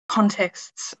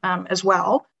contexts as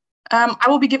well. I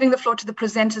will be giving the floor to the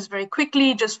presenters very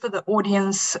quickly, just for the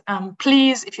audience.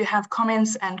 Please, if you have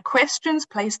comments and questions,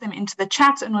 place them into the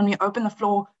chat, and when we open the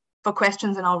floor for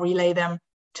questions, and I'll relay them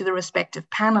to the respective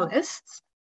panelists.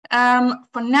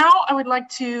 For now, I would like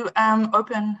to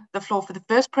open the floor for the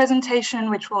first presentation,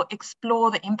 which will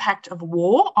explore the impact of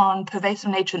war on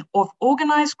pervasive nature of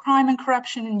organized crime and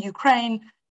corruption in Ukraine,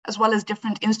 as well as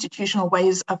different institutional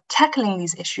ways of tackling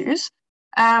these issues.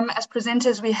 As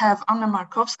presenters, we have Anna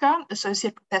Markowska,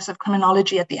 Associate Professor of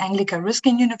Criminology at the Anglica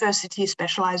Ruskin University,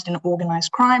 specialized in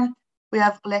organized crime. We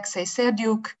have Alexei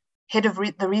Serdyuk, Head of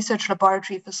the Research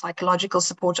Laboratory for Psychological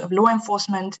Support of Law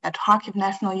Enforcement at Kharkiv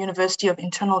National University of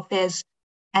Internal Affairs,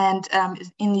 and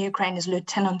in Ukraine is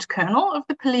Lieutenant Colonel of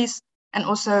the police, and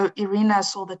also Irina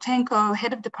Soldatenko,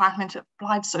 Head of Department of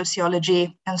Applied Sociology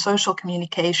and Social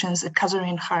Communications at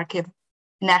Kazarin Kharkiv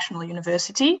National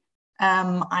University.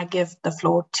 I give the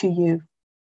floor to you.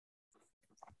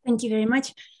 Thank you very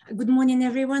much. Good morning,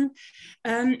 everyone.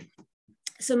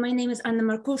 So my name is Anna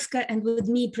Markowska, and with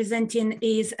me presenting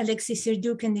is Alexei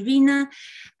Serdyuk and Irina.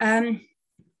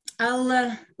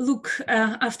 I'll look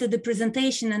after the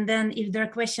presentation, and then if there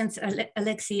are questions,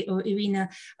 Alexei or Irina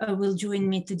will join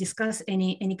me to discuss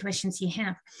any questions you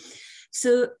have.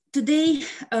 So today,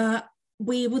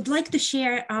 we would like to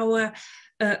share our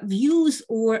views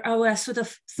or our sort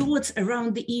of thoughts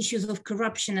around the issues of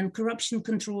corruption and corruption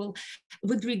control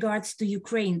with regards to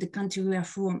Ukraine, the country we are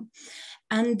from.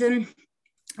 And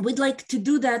we'd like to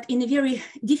do that in a very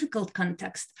difficult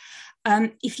context.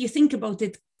 If you think about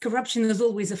it, corruption is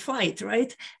always a fight,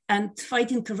 right? And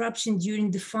fighting corruption during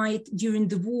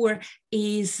the war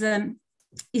is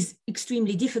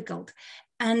extremely difficult.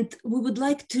 And we would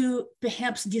like to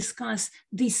perhaps discuss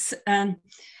this,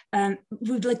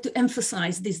 we would like to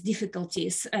emphasize these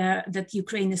difficulties that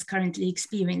Ukraine is currently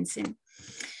experiencing.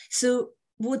 So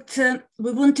what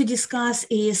we want to discuss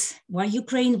is why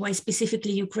Ukraine, why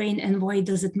specifically Ukraine, and why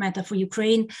does it matter for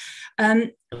Ukraine?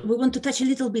 We want to touch a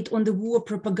little bit on the war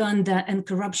propaganda and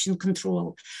corruption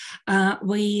control.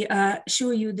 We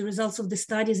show you the results of the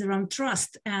studies around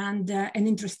trust and an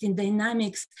interesting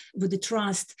dynamics with the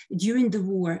trust during the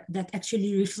war that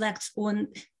actually reflects on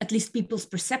at least people's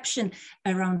perception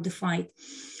around the fight.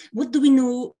 What do we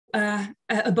know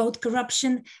about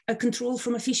corruption control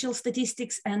from official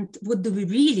statistics, and what do we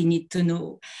really need to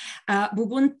know? We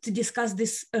want to discuss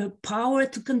this power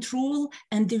to control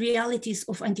and the realities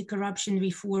of anti-corruption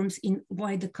reforms in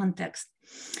wider context.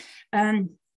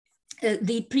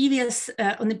 The previous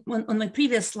on my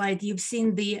previous slide, you've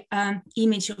seen the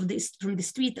image of this from the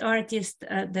street artist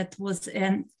that was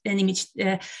an image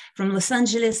from Los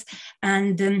Angeles,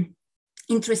 and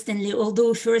interestingly,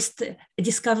 although first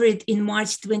discovered in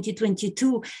March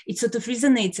 2022, it sort of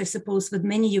resonates, I suppose, with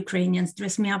many Ukrainians.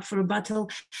 Dress Me Up for a Battle.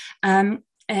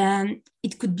 And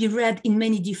it could be read in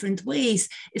many different ways,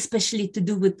 especially to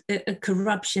do with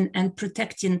corruption and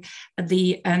protecting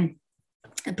the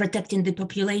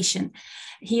population.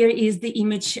 Here is the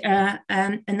image,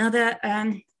 another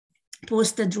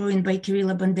poster drawing by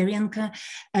Kirilla Bondarenko,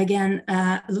 again,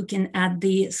 looking at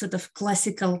the sort of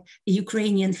classical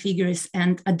Ukrainian figures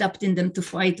and adapting them to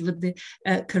fight with the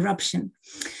corruption.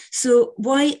 So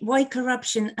why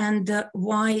corruption, and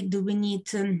why do we need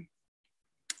to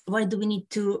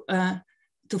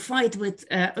fight with,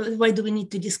 why do we need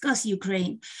to discuss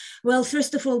Ukraine? Well,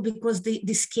 first of all, because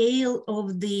the scale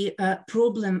of the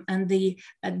problem and the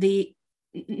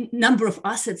number of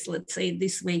assets, let's say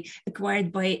this way,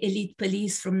 acquired by elite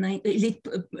police from elite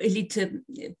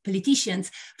politicians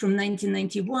from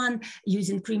 1991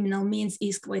 using criminal means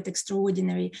is quite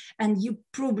extraordinary. And you've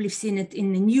probably seen it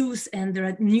in the news, and there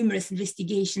are numerous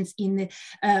investigations in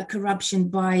the corruption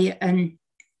by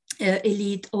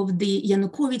elite of the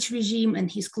Yanukovych regime and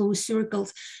his close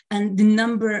circles, and the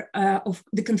number of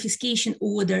the confiscation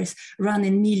orders run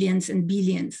in millions and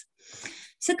billions.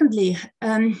 Secondly,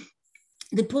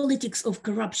 the politics of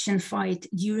corruption fight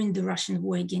during the Russian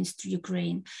war against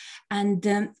Ukraine. And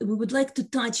we would like to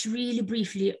touch really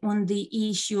briefly on the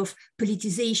issue of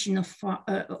politicization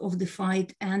of the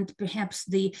fight, and perhaps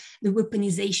the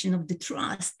weaponization of the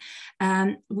trust.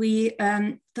 We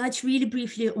touch really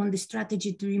briefly on the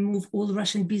strategy to remove all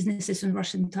Russian businesses and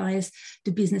Russian ties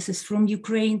to businesses from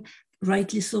Ukraine,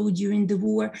 rightly so during the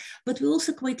war. But we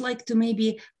also quite like to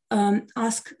maybe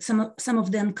ask some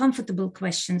of the uncomfortable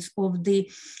questions of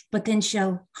the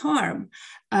potential harm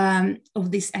of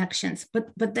these actions, but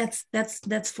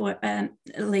that's for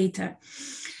later.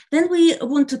 Then we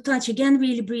want to touch again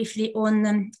really briefly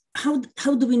on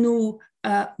how do we know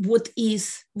what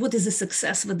is a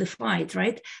success with the fight,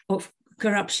 right, of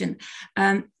corruption.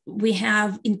 We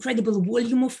have incredible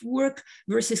volume of work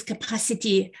versus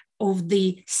capacity of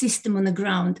the system on the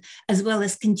ground, as well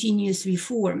as continuous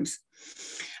reforms.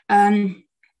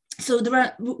 So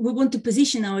we want to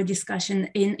position our discussion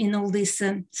in all these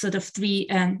sort of three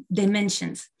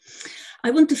dimensions. I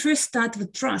want to first start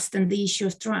with trust and the issue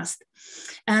of trust.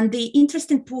 And the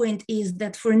interesting point is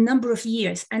that for a number of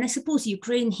years, and I suppose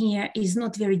Ukraine here is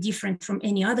not very different from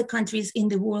any other countries in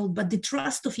the world, but the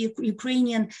trust of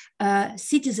Ukrainian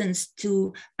citizens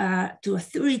to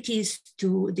authorities,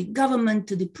 to the government,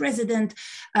 to the president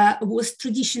was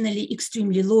traditionally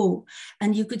extremely low.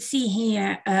 And you could see here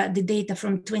the data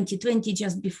from 2020,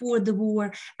 just before the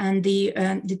war, and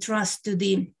the trust to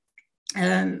the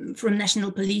from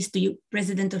national police to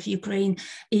president of Ukraine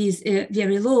is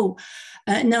very low.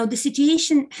 Now the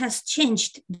situation has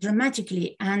changed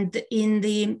dramatically, and in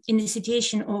the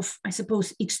situation of, I suppose,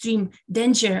 extreme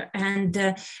danger and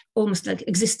almost like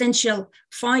existential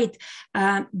fight,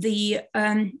 the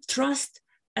trust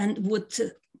and what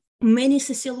many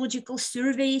sociological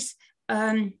surveys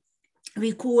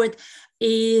record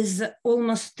is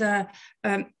almost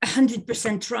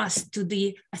 100% trust to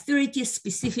the authorities,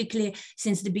 specifically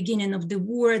since the beginning of the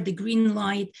war. The green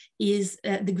line is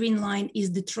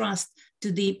the trust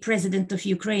to the president of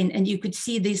Ukraine, and you could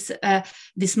see this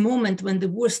this moment when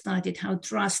the war started, how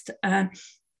trust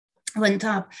went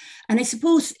up. And I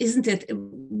suppose, isn't it,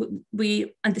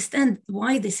 we understand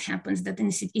why this happens, that in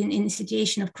a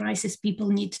situation of crisis, people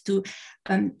need to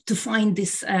find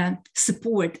this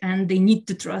support, and they need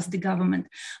to trust the government.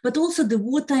 But also the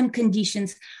wartime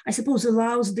conditions, I suppose,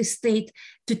 allows the state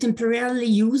to temporarily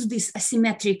use this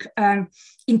asymmetric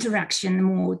interaction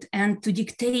mode and to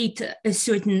dictate a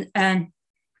certain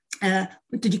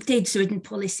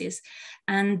policies.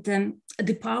 And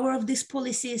the power of these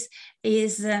policies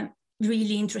is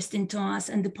really interesting to us,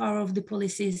 and the power of the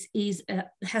policies is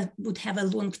would have a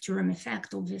long-term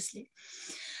effect, obviously.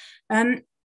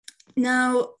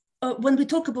 Now, when we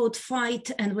talk about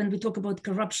fight and when we talk about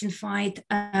corruption fight,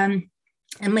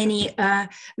 many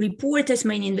reporters,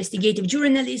 many investigative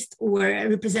journalists or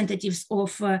representatives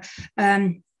of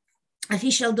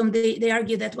officialdom, they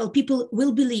argue that, well, people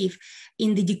will believe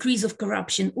in the decrease of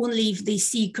corruption only if they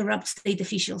see corrupt state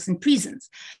officials in prisons.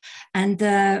 And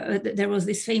there was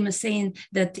this famous saying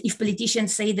that if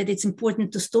politicians say that it's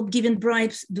important to stop giving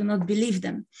bribes, do not believe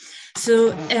them.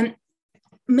 So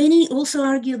many also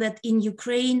argue that in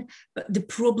Ukraine, the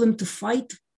problem to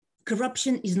fight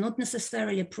corruption is not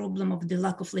necessarily a problem of the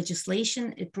lack of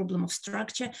legislation, a problem of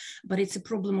structure, but it's a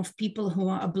problem of people who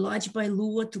are obliged by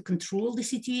law to control the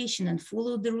situation and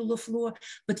follow the rule of law.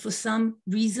 But for some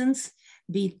reasons,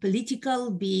 be it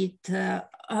political, be it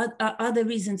other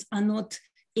reasons, are not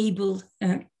able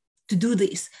to do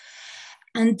this.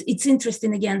 And it's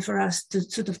interesting again for us to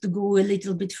sort of to go a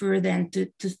little bit further and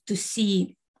to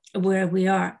see where we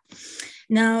are.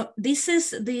 Now, this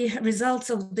is the results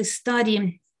of the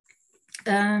study.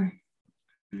 I'm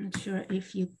not sure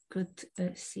if you could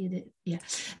see that. Yeah,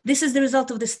 this is the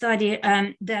result of the study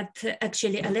that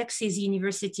actually Alexei's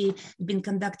university has been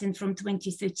conducting from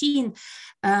 2013.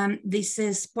 This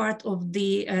is part of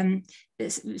the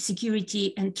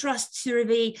security and trust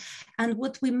survey. And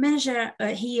what we measure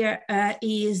here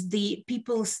is the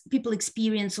people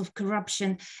experience of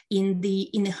corruption in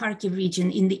the Kharkiv region,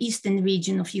 in the eastern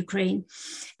region of Ukraine.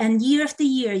 And year after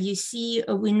year, you see,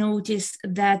 we notice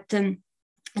that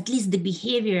at least the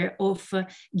behavior of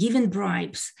giving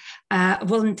bribes,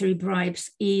 voluntary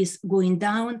bribes, is going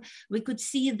down. We could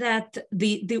see that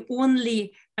the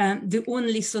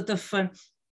only sort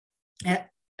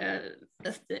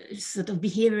of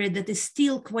behavior that is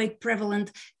still quite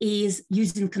prevalent is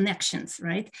using connections,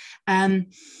 right?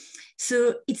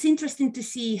 So it's interesting to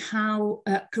see how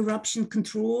corruption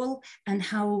control and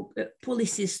how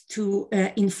policies to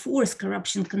enforce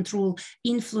corruption control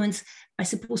influence, I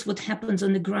suppose, what happens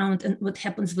on the ground and what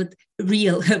happens with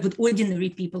with ordinary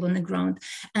people on the ground.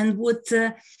 And what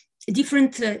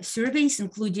different surveys,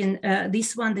 including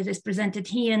this one that is presented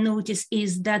here, notice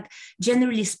is that,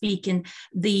 generally speaking,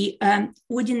 the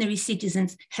ordinary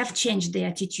citizens have changed their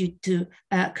attitude to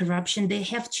corruption. They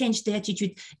have changed their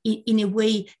attitude in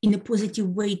a positive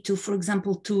way to, for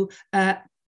example, to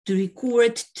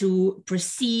record, to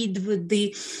proceed with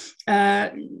the,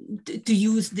 to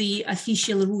use the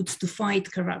official routes to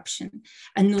fight corruption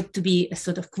and not to be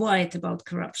sort of quiet about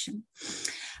corruption.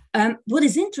 What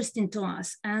is interesting to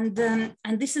us, and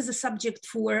this is a subject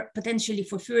for potentially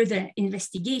for further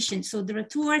investigation. So there are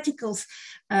two articles,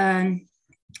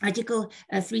 Article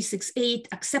 368,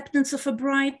 acceptance of a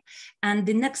bribe, and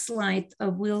the next slide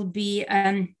will be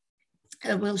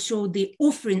will show the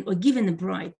offering or giving a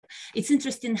bribe. It's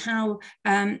interesting how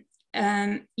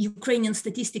Ukrainian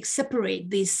statistics separate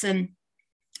these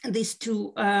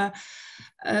two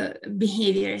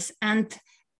behaviors. And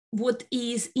what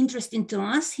is interesting to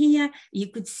us here, you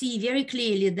could see very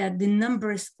clearly that the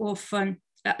numbers of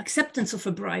acceptance of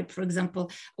a bribe, for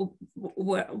example,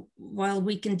 while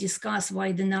we can discuss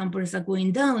why the numbers are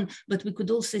going down, but we could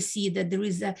also see that there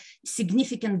is a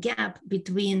significant gap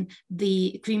between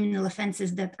the criminal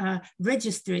offenses that are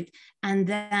registered and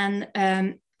then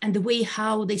and the way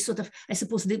how they sort of, I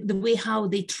suppose, the way how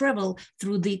they travel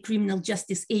through the criminal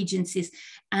justice agencies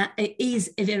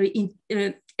is a very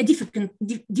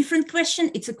different question.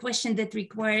 It's a question that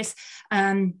requires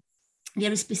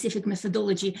very specific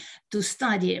methodology to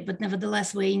study, but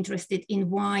nevertheless, we're interested in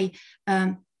why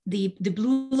the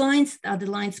blue lines are the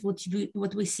lines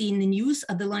what we see in the news,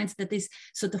 are the lines that is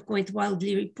sort of quite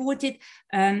widely reported,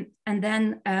 and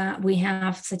then we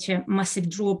have such a massive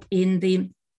drop in the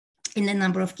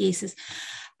number of cases.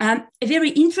 Very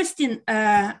interesting,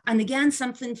 and again,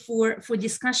 something for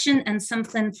discussion and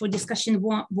something for discussion,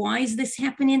 why is this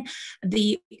happening?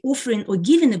 The offering or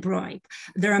giving a bribe.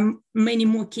 There are many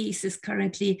more cases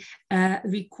currently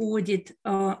recorded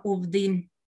of the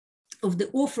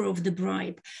offer of the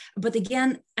bribe. But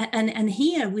again, and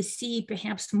here we see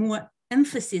perhaps more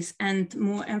emphasis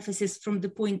from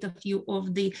the point of view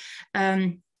of the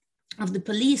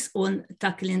police on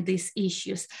tackling these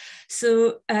issues.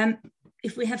 So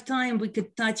if we have time, we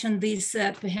could touch on this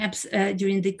perhaps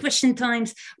during the question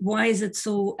times. Why is it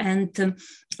so, and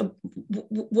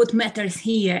what matters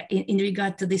here in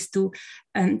regard to these two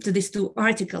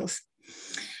articles?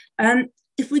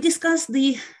 If we discuss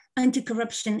the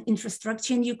anti-corruption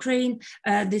infrastructure in Ukraine,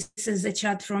 this is a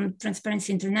chart from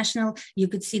Transparency International. You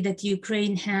could see that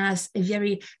Ukraine has a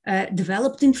very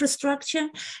developed infrastructure,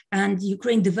 and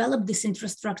Ukraine developed this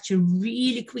infrastructure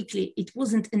really quickly. It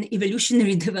wasn't an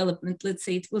evolutionary development, let's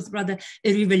say, it was rather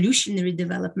a revolutionary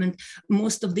development.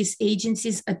 Most of these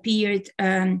agencies appeared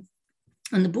on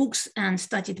the books and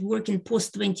started working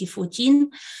post-2014.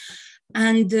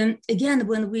 And again,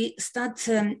 when we start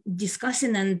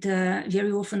discussing, and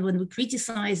very often when we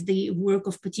criticize the work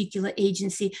of particular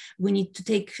agency, we need to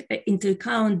take into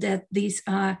account that these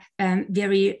are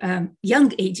very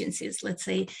young agencies, let's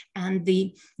say, and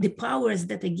the powers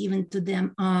that are given to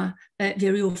them are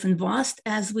very often vast,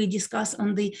 as we discuss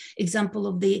on the example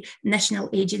of the national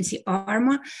agency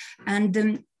ARMA, and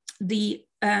the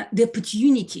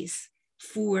opportunities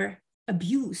for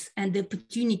abuse and the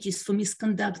opportunities for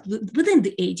misconduct within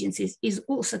the agencies is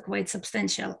also quite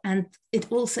substantial. And it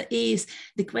also is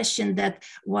the question that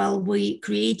while we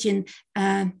creating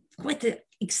quite an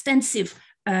extensive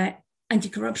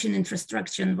anti-corruption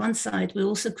infrastructure on one side, we're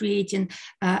also creating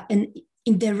an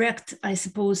indirect, I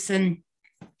suppose,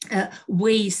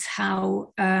 ways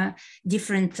how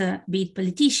different, be it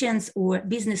politicians or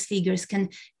business figures, can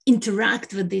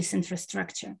interact with this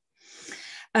infrastructure.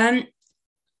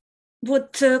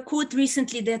 What caught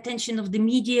recently the attention of the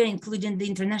media, including the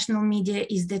international media,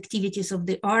 is the activities of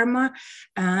the ARMA.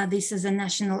 This is a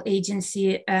national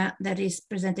agency that is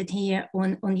presented here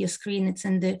on your screen. It's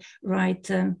in the right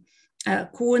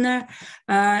corner.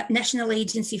 National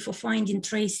Agency for Finding,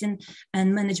 Tracing,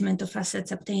 and Management of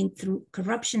Assets Obtained through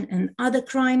Corruption and Other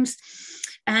Crimes.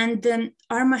 And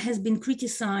ARMA has been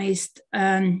criticized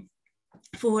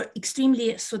for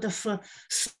extremely sort of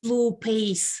slow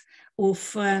pace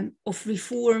of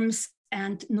reforms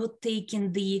and not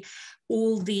taking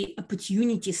all the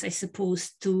opportunities, I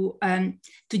suppose, to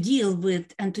deal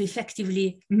with and to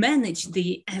effectively manage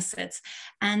the assets.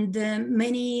 And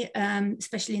many,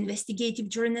 especially investigative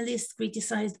journalists,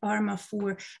 criticized ARMA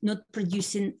for not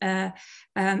producing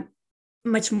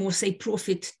much more, say,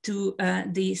 profit to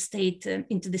the state,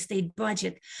 into the state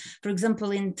budget. For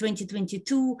example, in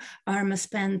 2022, ARMA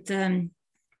spent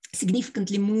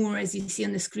significantly more, as you see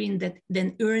on the screen,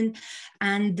 than earned.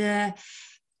 And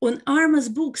on ARMA's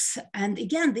books, and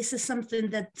again, this is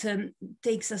something that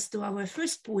takes us to our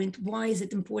first point. Why is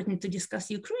it important to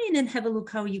discuss Ukraine and have a look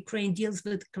how Ukraine deals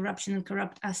with corruption and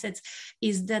corrupt assets?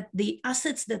 Is that the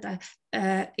assets that are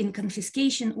in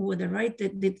confiscation order, right?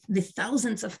 The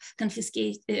thousands of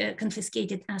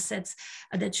confiscated assets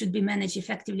that should be managed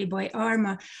effectively by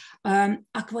ARMA are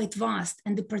quite vast,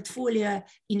 and the portfolio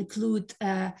include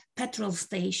petrol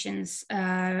stations,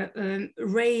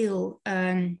 rail,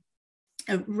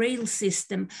 rail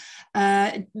system,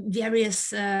 various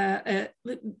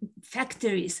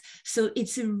factories. So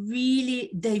it's a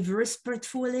really diverse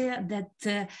portfolio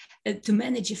that to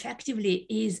manage effectively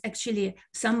is actually,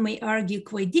 some may argue,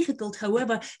 quite difficult.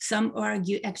 However, some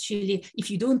argue actually, if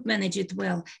you don't manage it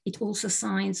well, it also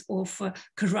signs of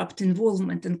corrupt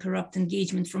involvement and corrupt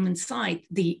engagement from inside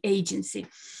the agency.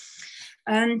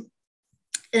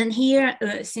 And here,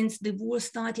 since the war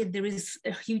started, there is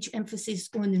a huge emphasis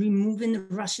on removing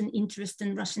Russian interest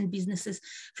in Russian businesses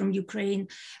from Ukraine.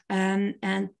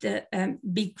 And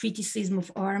big criticism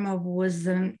of Arma was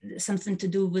something to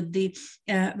do with the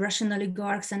Russian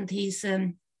oligarchs and his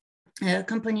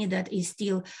company that is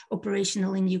still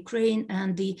operational in Ukraine,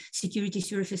 and the security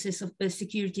services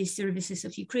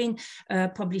of Ukraine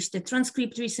published a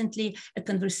transcript recently, a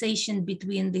conversation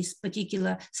between this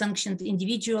particular sanctioned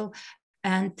individual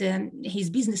and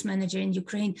his business manager in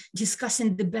Ukraine,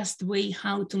 discussing the best way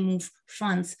how to move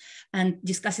funds, and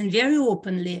discussing very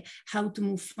openly how to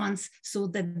move funds so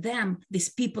that these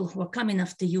people who are coming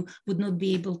after you, would not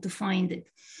be able to find it.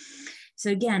 So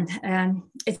again,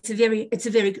 it's a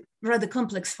very rather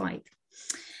complex fight.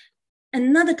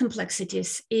 Another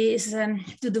complexities is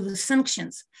to do with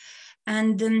sanctions.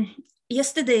 And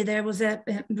yesterday there was a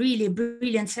really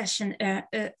brilliant session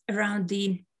around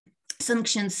the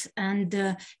sanctions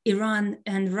and Iran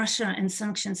and Russia, and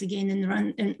sanctions again in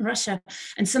Iran and Russia.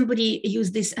 And somebody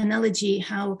used this analogy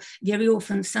how very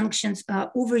often sanctions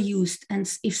are overused, and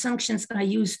if sanctions are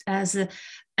used as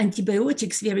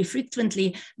antibiotics very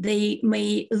frequently, they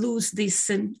may lose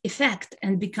this effect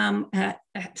and become a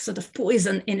sort of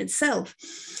poison in itself.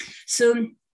 So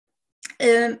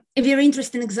a very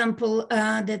interesting example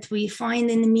that we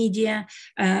find in the media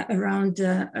around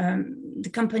the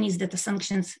companies that are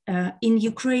sanctions in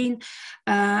Ukraine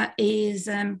is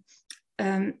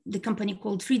the company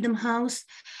called Freedom House.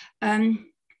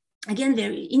 Again,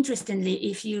 very interestingly,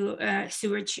 if you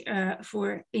search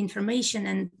for information,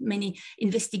 and many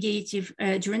investigative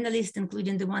journalists,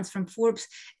 including the ones from Forbes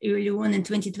early on in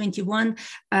 2021,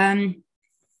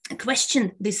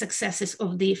 questioned the successes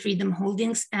of the Freedom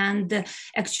Holdings and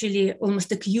actually almost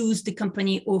accused the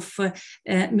company of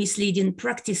misleading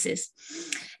practices.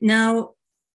 Now,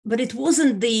 but it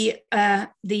wasn't the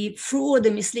fraud,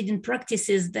 the misleading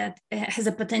practices that has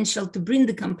a potential to bring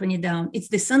the company down. It's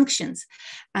the sanctions,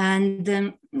 and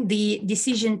the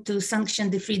decision to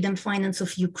sanction the Freedom Finance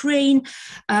of Ukraine.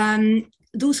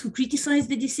 Those who criticize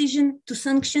the decision to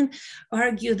sanction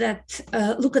argue that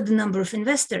look at the number of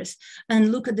investors,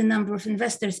 and look at the number of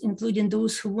investors, including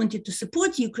those who wanted to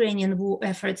support Ukrainian war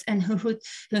efforts and who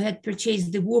had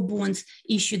purchased the war bonds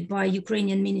issued by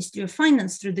Ukrainian Ministry of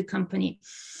Finance through the company.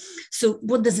 So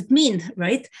what does it mean,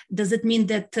 right? Does it mean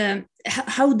that,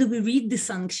 how do we read the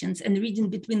sanctions? And reading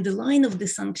between the line of the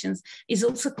sanctions is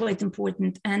also quite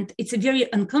important. And it's a very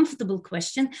uncomfortable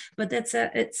question, but that's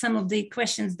some of the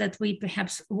questions that we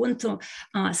perhaps want to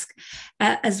ask,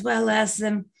 as well as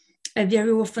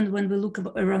very often when we look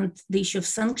around the issue of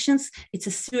sanctions, it's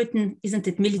a certain, isn't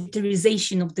it,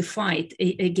 militarization of the fight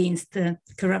against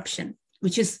corruption,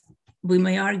 which is, we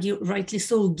may argue, rightly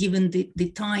so, given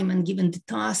the time and given the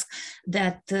task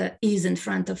that is in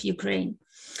front of Ukraine.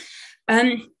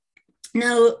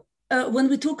 Now, when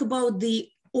we talk about the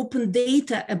open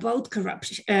data about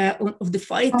corruption, of the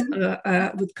fight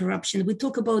with corruption, we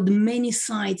talk about the many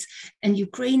sites, and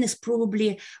Ukraine is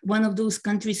probably one of those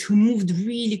countries who moved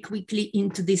really quickly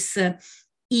into this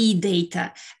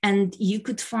e-data. And you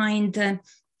could find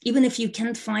even if you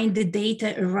can't find the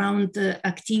data around the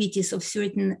activities of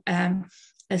certain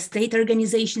state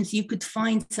organizations, you could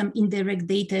find some indirect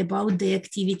data about the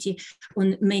activity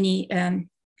on many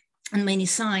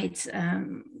sites.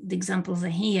 The examples are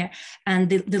here. And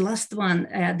the last one,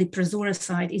 the Prozora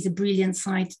site, is a brilliant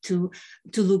site to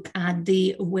look at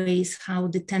the ways how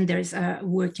the tenders are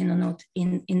working or not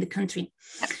in the country.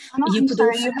 I'm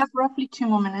sorry, you have roughly 2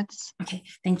 more minutes. Okay,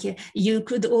 thank you. You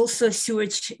could also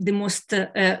search the most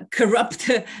corrupt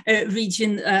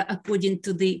region according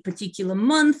to the particular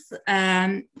month.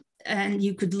 And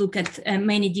you could look at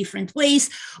many different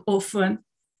ways of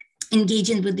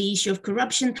engaging with the issue of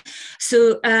corruption.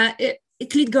 So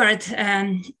Klitgaard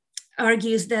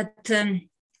argues that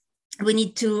we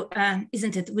need to,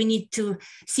 we need to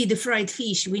see the fried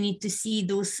fish. We need to see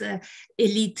those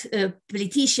elite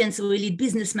politicians or elite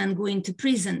businessmen going to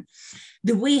prison.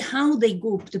 The way how they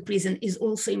go to prison is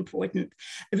also important.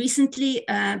 Recently,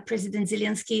 President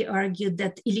Zelensky argued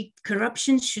that elite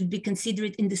corruption should be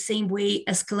considered in the same way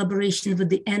as collaboration with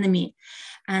the enemy.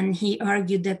 And he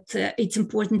argued that it's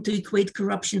important to equate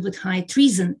corruption with high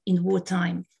treason in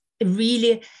wartime.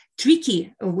 really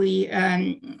tricky, we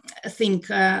think,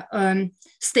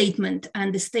 statement,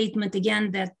 and the statement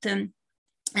again that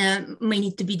may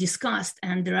need to be discussed,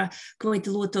 and there are quite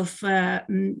a lot of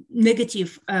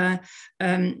negative, I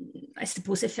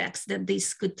suppose, effects that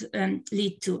this could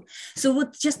lead to. So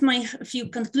what, just my few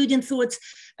concluding thoughts,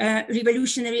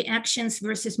 revolutionary actions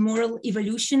versus moral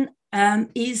evolution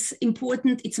is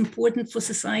important. It's important for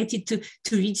society to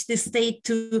reach this state,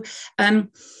 to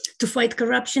fight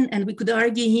corruption. And we could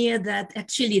argue here that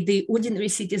actually the ordinary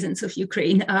citizens of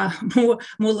Ukraine are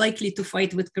more likely to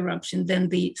fight with corruption than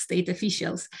the state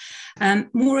officials.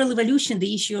 Moral evolution,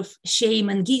 the issue of shame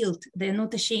and guilt, they're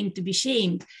not ashamed to be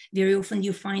shamed. Very often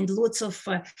you find lots of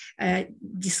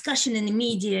discussion in the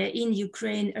media in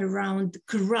Ukraine around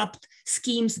corrupt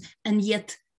schemes, and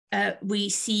yet we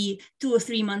see 2 or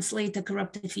 3 months later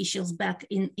corrupt officials back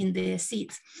in their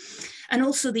seats. And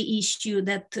also the issue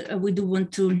that we do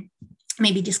want to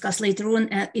maybe discuss later on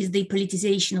is the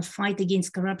politicization of fight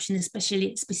against corruption,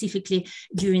 especially specifically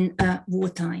during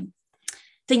wartime.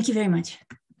 Thank you very much.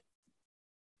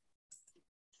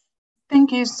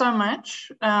 Thank you so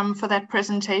much for that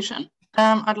presentation.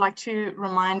 I'd like to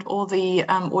remind all the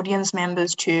audience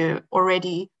members to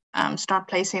already start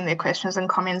placing their questions and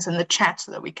comments in the chat so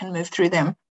that we can move through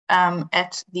them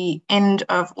at the end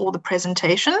of all the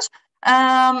presentations.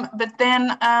 But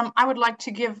then I would like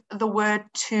to give the word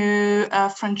to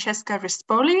Francesca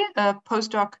Rispoli, a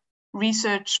postdoc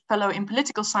research fellow in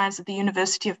political science at the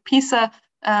University of Pisa,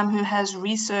 who has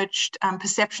researched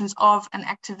perceptions of and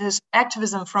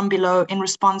activism from below in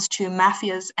response to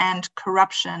mafias and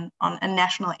corruption on a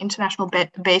national, international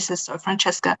basis. So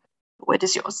Francesca, the word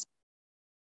is yours.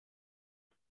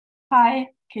 Hi,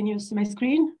 can you see my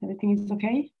screen? Everything is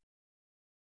okay?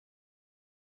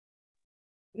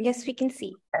 Yes, we can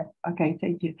see. Okay,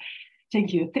 thank you.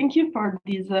 Thank you. Thank you for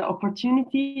this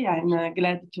opportunity. I'm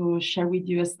glad to share with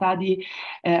you a study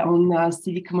on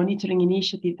civic monitoring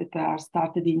initiative that are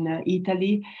started in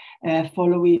Italy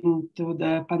following to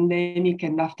the pandemic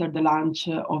and after the launch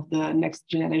of the Next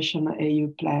Generation EU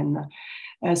plan.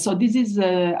 So this is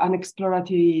an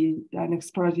exploratory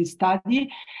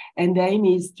study, and the aim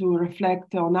is to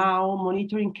reflect on how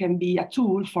monitoring can be a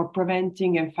tool for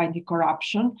preventing and fighting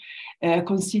corruption,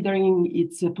 considering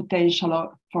its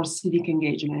potential for civic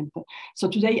engagement. So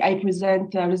today I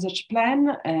present a research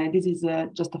plan. This is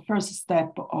just the first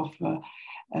step of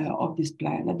this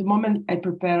plan. At the moment, I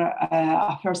prepare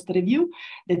a first review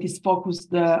that is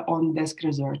focused on desk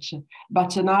research.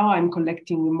 But now I'm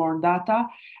collecting more data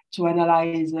to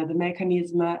analyze the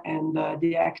mechanism and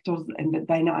the actors and the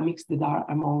dynamics that are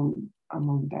among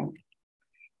them.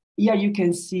 Here you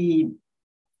can see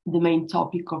the main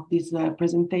topic of this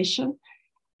presentation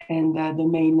and the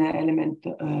main element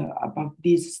about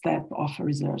this step of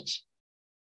research.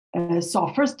 So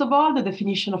first of all, the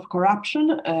definition of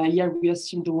corruption. Here we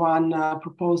assume the one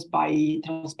proposed by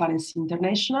Transparency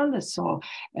International. So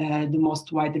the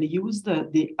most widely used,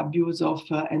 the abuse of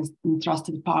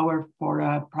entrusted power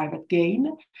for private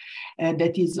gain.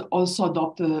 That is also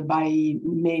adopted by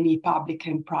many public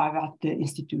and private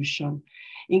institutions.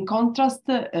 In contrast,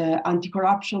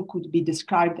 anti-corruption could be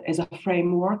described as a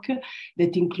framework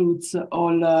that includes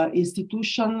all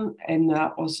institutions and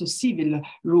also civil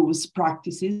rules,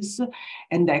 practices,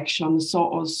 and actions, so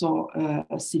also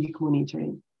civic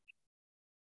monitoring.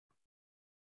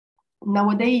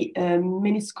 Nowadays,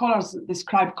 many scholars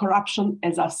describe corruption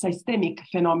as a systemic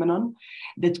phenomenon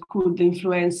that could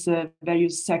influence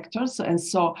various sectors. And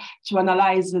so to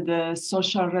analyze the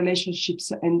social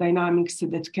relationships and dynamics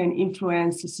that can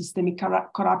influence systemic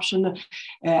corruption,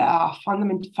 a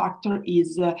fundamental factor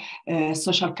is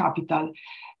social capital.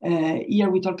 Here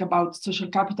we talk about social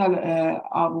capital.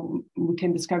 We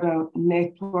can describe a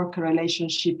network,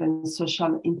 relationship, and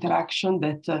social interaction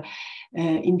that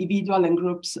individuals and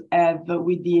groups have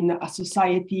within a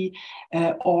society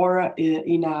or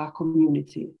in a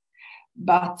community.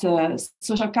 But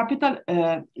social capital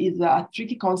is a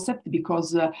tricky concept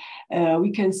because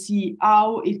we can see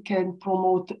how it can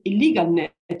promote illegal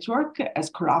network as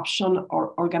corruption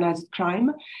or organized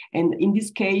crime. And in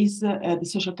this case, the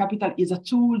social capital is a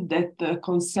tool that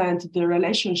consents the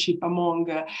relationship among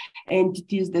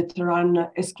entities that run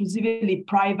exclusively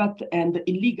private and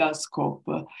illegal scope.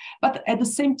 But at the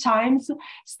same time,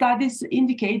 studies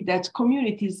indicate that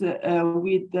communities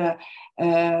with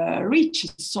rich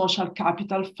social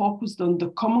capital focused on the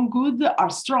common good are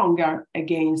stronger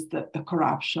against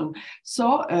corruption.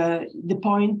 So the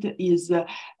point is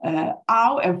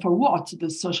how and for what the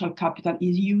social capital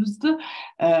is used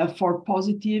for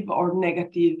positive or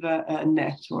negative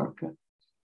network.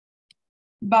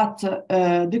 But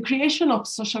the creation of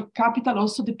social capital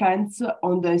also depends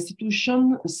on the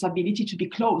institution's ability to be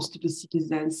close to the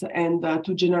citizens and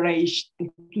to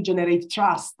generate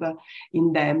trust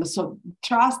in them. So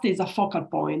trust is a focal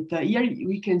point. Here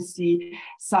we can see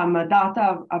some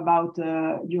data about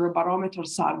Eurobarometer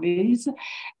surveys,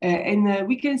 and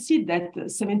we can see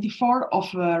that 74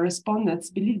 of respondents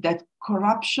believe that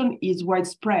corruption is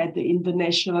widespread in the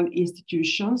national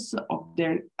institutions of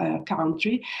their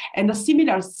country, and a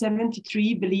similar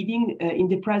 73 believing in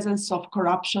the presence of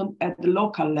corruption at the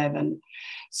local level.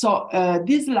 So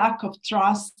this lack of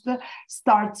trust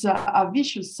starts a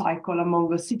vicious cycle among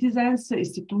the citizens,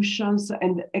 institutions,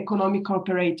 and economic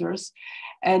operators.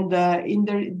 And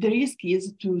the risk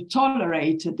is to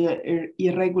tolerate the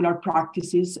irregular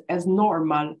practices as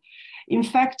normal. In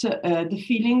fact, the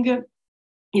feeling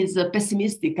is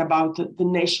pessimistic about the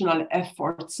national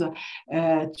efforts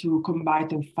to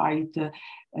combat and fight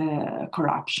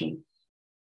corruption.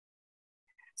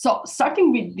 So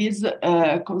starting with this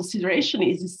consideration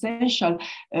is essential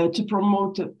to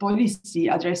promote policy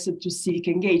addressed to civic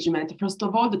engagement. First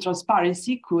of all, the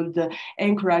transparency could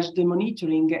encourage the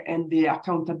monitoring and the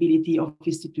accountability of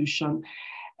institutions.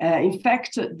 In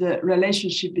fact, the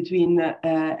relationship between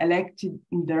elected,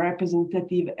 the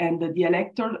representative, and the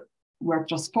elector were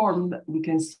transformed. We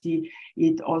can see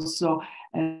it also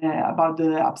about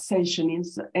the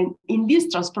abstentionism. And in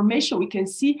this transformation, we can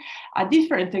see a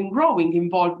different and growing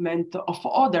involvement of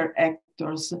other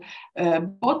actors,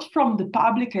 both from the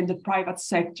public and the private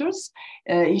sectors,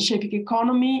 in shaping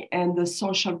economy and the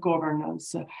social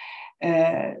governance.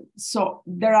 So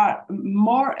there are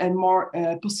more and more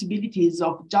possibilities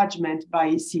of judgment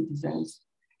by citizens.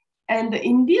 And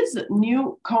in this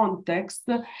new context,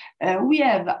 we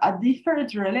have a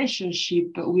different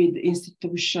relationship with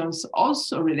institutions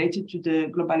also related to the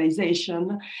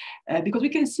globalization, because we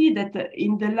can see that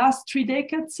in the last 3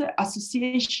 decades,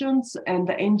 associations and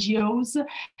NGOs,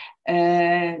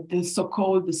 the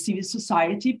so-called civil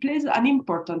society, plays an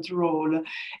important role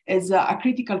as a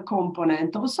critical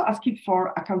component, also asking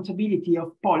for accountability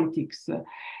of politics.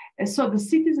 And so the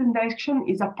citizen action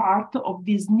is a part of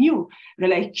this new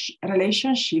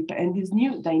relationship and this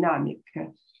new dynamic.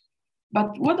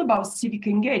 But what about civic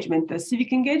engagement?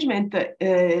 Civic engagement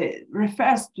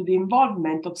refers to the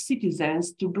involvement of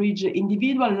citizens to bridge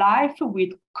individual life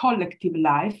with collective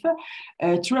life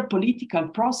through a political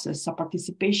process, a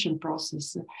participation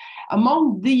process.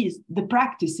 Among these, the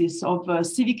practices of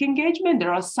civic engagement,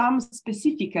 there are some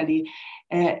specifically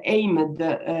aimed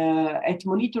at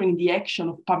monitoring the action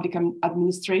of public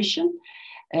administration,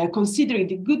 considering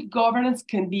that good governance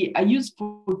can be a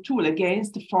useful tool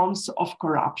against forms of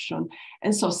corruption.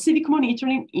 And so civic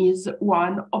monitoring is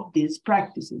one of these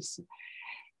practices.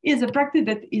 It is a practice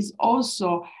that is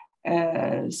also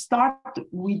start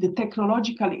with the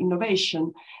technological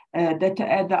innovation that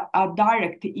had a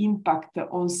direct impact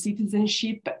on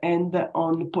citizenship and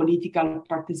on political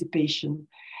participation.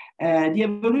 The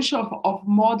evolution of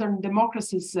modern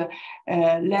democracies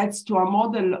leads to a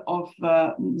model of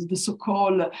the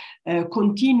so-called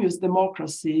continuous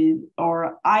democracy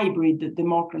or hybrid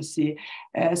democracy.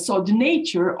 So the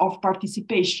nature of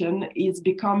participation is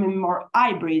becoming more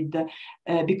hybrid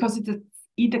because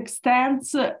it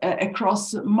extends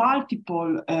across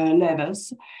multiple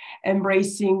levels,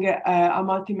 embracing a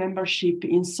multi-membership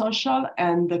in social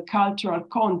and cultural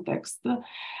context,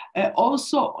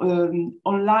 also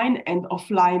online and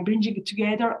offline, bringing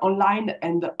together online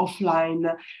and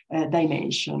offline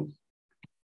dimension.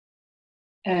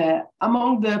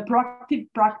 Among the proactive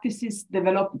practices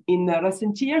developed in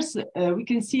recent years, we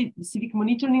can see civic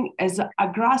monitoring as a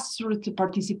grassroots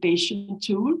participation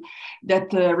tool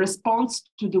that responds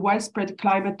to the widespread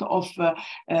climate of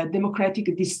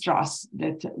democratic distrust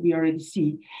that we already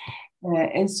see.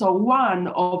 And so one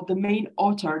of the main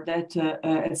authors that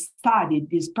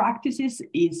studied these practices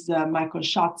is Michael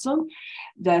Shatson,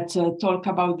 that talk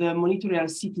about the monitoring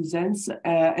citizens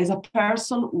as a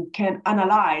person who can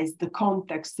analyze the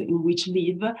context in which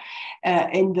live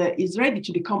and is ready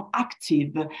to become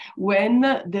active when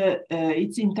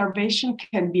its intervention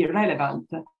can be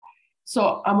relevant.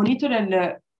 So a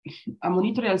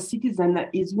monitoring citizen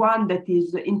is one that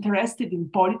is interested in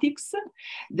politics,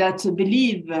 that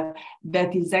believe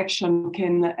that his action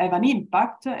can have an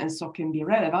impact and so can be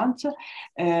relevant,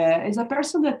 as a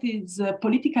person that is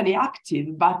politically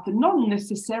active, but not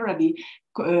necessarily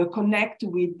connect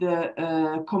with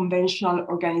the conventional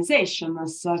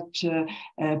organizations such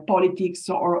politics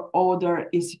or other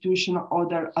institution or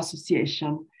other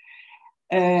association.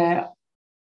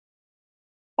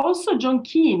 Also, John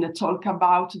Keane talked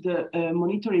about the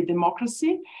monitoring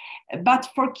democracy, but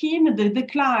for Keane, the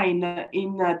decline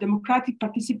in democratic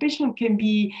participation can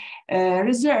be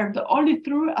reserved only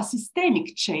through a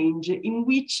systemic change in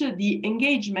which the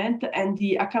engagement and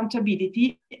the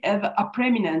accountability have a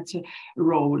preeminent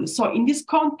role. So in this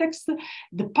context,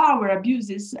 the power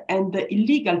abuses and the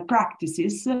illegal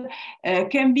practices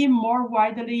can be more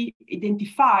widely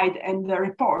identified and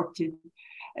reported.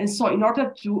 And so in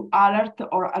order to alert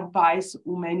or advise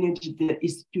who manage the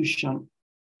institution.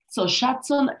 So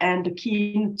Shatson and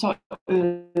Keane studied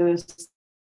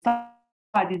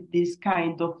this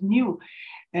kind of new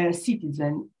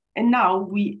citizen. And now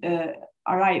we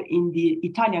arrive in the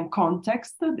Italian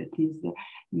context, that is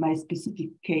my specific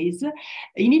case.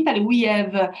 In Italy, we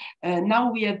have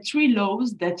now we have 3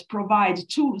 laws that provide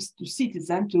tools to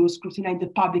citizens to scrutinize the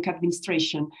public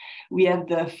administration. We have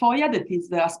the FOIA, that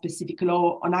is a specific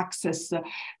law on access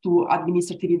to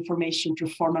administrative information through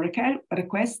formal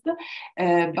request.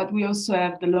 But we also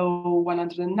have the law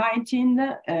 119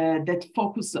 that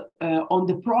focus on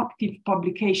the proactive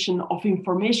publication of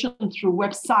information through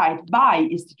website by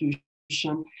institutions.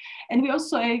 And we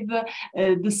also have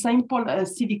the simple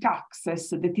civic access,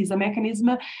 that is a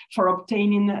mechanism for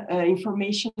obtaining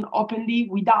information openly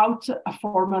without a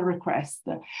formal request.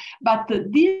 But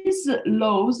these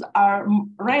laws are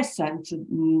recent,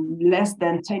 less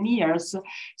than 10 years.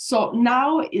 So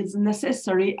now is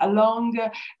necessary a long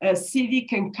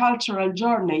civic and cultural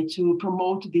journey to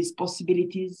promote these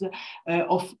possibilities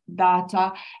of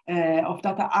data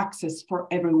access for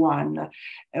everyone.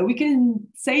 We can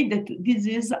say that this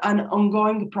is an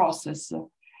ongoing process.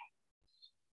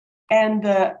 And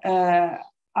a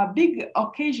big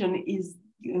occasion is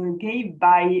gave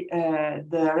by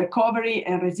the Recovery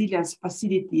and Resilience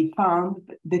Facility Fund,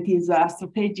 that is a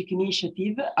strategic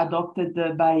initiative adopted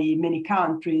by many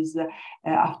countries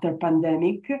after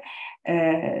pandemic.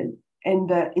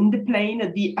 And in the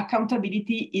plan, the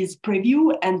accountability is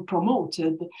previewed and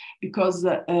promoted, because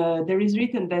there is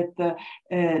written that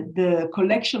the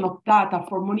collection of data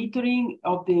for monitoring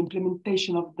of the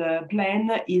implementation of the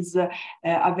plan is a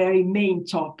very main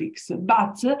topics.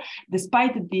 But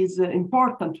despite these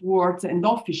important words and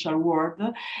official word,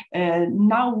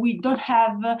 now we don't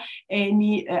have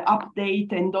any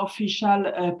update and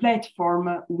official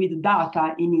platform with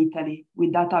data in Italy,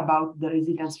 with data about the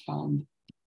Resilience Fund.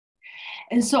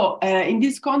 And so in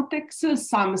this context,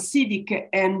 some civic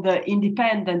and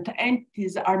independent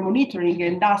entities are monitoring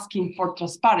and asking for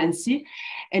transparency.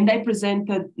 And I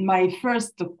presented my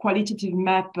first qualitative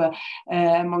map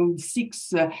among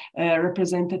 6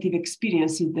 representative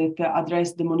experiences that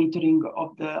address the monitoring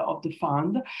of the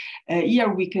fund.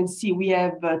 Here we can see we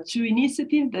have two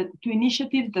initiatives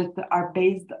that are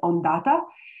based on data.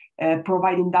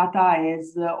 Providing data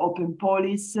as Open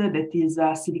Police, that is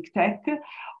civic tech,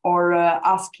 or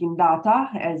Asking Data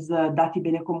as Dati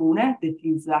Bene Comune, that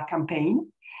is a campaign.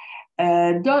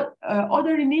 The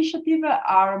other initiatives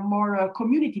are more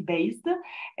community-based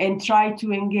and try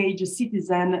to engage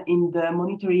citizens in the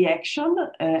monitoring action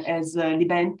as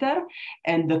Libenter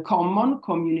and the Common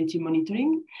Community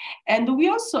Monitoring. And we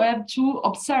also have 2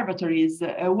 observatories.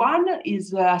 One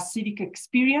is a civic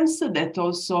experience that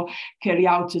also carry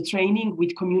out training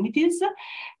with communities,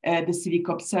 the Civic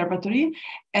Observatory.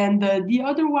 And the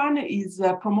other one is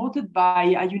promoted by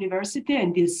a university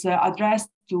and is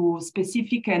addressed to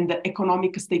specific and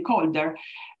economic stakeholder,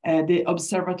 the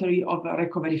Observatory of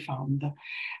Recovery Fund.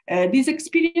 These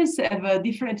experiences have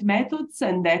different methods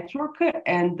and network,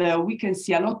 and we can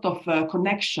see a lot of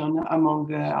connection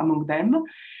among them.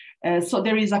 So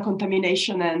there is a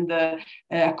contamination and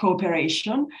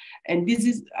cooperation. And this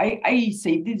is, I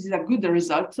say this is a good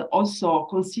result. Also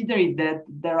considering that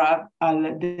there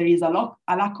is a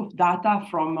lack of data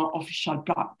from official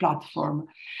platform.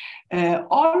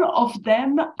 All of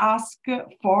them ask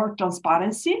for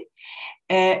transparency,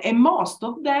 and most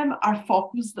of them are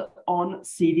focused on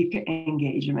civic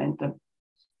engagement.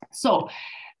 So,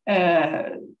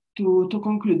 to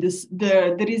conclude this,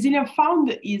 the Resilient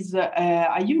Fund is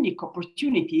a unique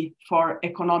opportunity for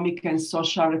economic and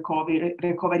social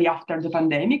recovery after the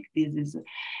pandemic. This is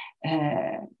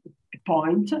a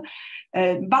point.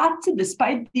 But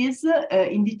despite this,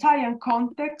 in the Italian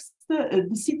context, the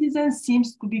citizen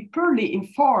seems to be poorly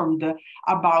informed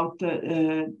about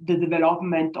the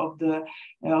development of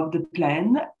the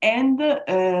plan, and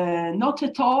not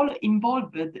at all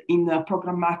involved in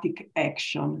programmatic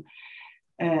action.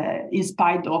 In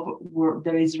spite of what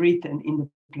there is written in the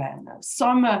plan.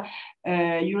 Some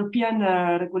European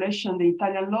regulation, the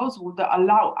Italian laws would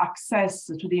allow access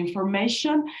to the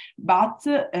information, but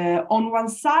on one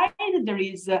side there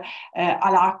is a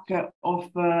lack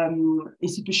of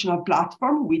institutional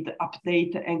platform with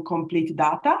update and complete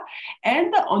data,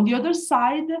 and on the other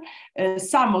side,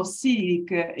 some of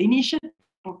civic initiatives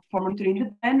for monitoring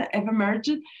the plan have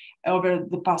emerged over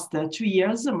the past 2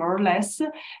 years, more or less,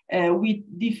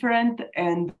 with different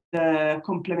and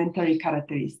complementary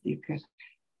characteristics.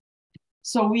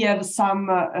 So we have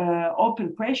some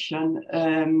open question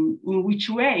in which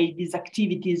way these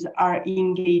activities are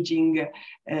engaging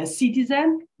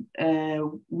citizens,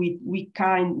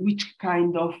 which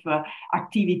kind of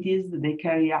activities they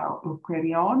carry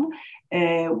on,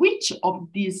 which of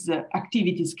these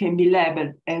activities can be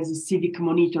labeled as civic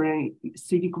monitoring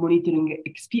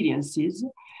experiences.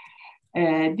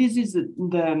 This is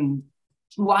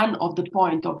one of the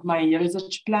points of my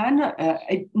research plan.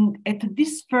 At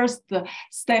this first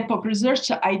step of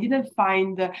research, I didn't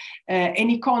find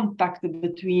any contact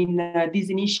between this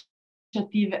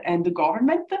initiative and the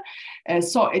government.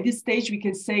 So at this stage, we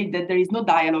can say that there is no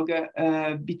dialogue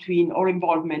between or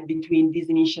involvement between this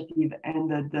initiative and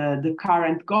the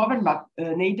current government, but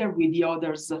neither with the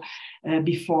others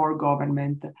before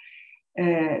government.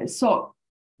 So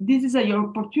this is an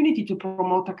opportunity to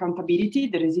promote accountability.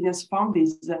 The Resilience Fund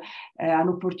is an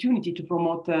opportunity to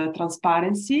promote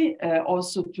transparency,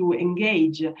 also to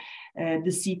engage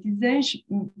the citizens.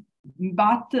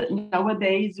 But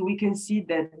nowadays we can see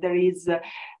that there is a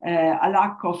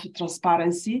lack of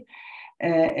transparency.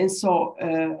 And so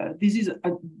this is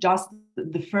just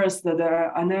the first,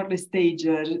 an early stage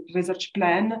research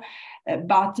plan.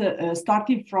 But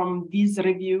starting from this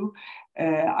review,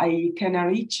 I can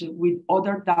enrich with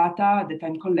other data that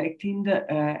I'm collecting,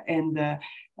 and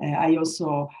I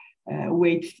also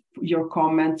wait your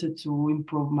comment to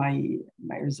improve my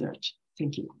research.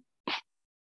 Thank you.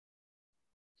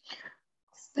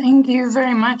 Thank you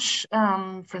very much,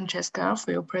 Francesca,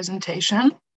 for your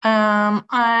presentation.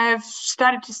 I've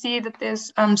started to see that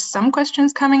there's some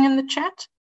questions coming in the chat,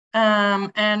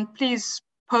 and please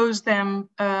pose them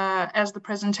as the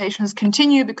presentations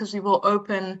continue, because we will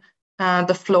open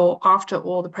the floor after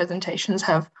all the presentations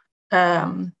have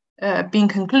been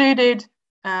concluded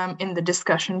in the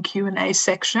discussion Q&A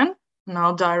section, and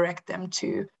I'll direct them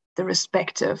to the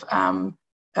respective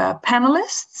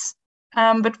panelists.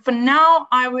 But for now,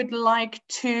 I would like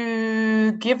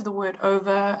to give the word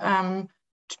over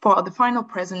for the final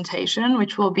presentation,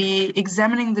 which will be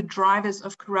examining the drivers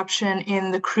of corruption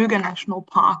in the Kruger National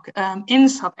Park in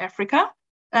South Africa.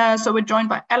 So we're joined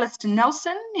by Alistair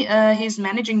Nelson. He's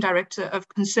Managing Director of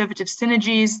Conservative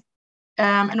Synergies,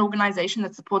 an organization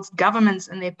that supports governments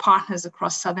and their partners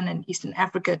across Southern and Eastern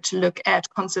Africa to look at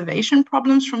conservation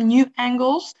problems from new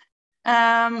angles.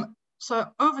 So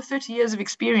over 30 years of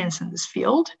experience in this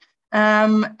field,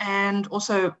 and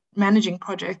also managing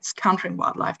projects countering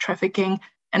wildlife trafficking,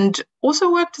 and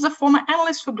also worked as a former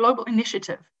analyst for Global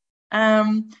Initiative.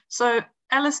 So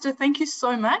Alistair, thank you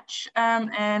so much.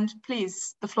 And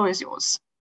please, the floor is yours.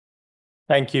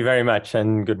 Thank you very much.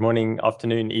 And good morning,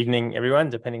 afternoon, evening, everyone,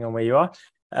 depending on where you are.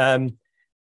 And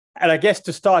I guess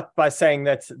to start by saying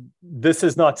that this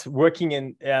is not working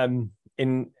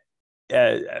in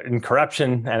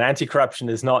corruption, and anti-corruption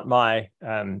is not my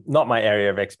area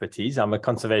of expertise. I'm a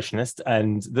conservationist,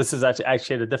 and this is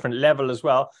actually at a different level as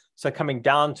well. So coming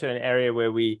down to an area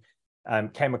where we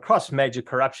came across major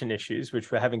corruption issues,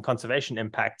 which were having conservation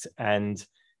impact, and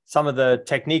some of the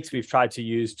techniques we've tried to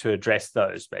use to address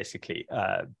those, basically.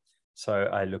 So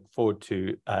I look forward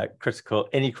to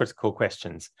any critical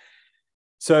questions.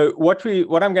 So what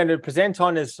I'm going to present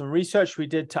on is some research we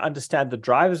did to understand the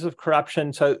drivers of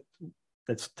corruption. So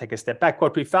let's take a step back.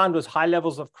 What we found was high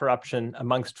levels of corruption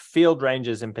amongst field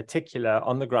rangers, in particular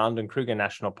on the ground in Kruger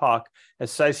National Park,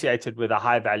 associated with a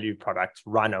high-value product,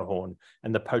 rhino horn,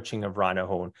 and the poaching of rhino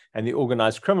horn, and the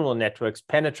organized criminal networks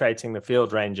penetrating the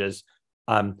field rangers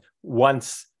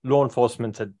once law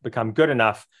enforcement had become good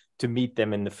enough to meet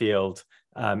them in the field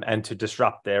and to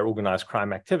disrupt their organized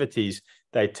crime activities.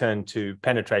 They turned to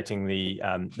penetrating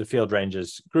the field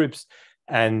rangers groups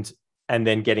and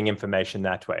then getting information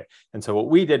that way. And so what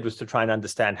we did was to try and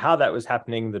understand how that was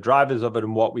happening, the drivers of it,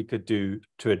 and what we could do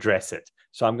to address it.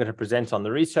 So I'm going to present on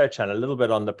the research and a little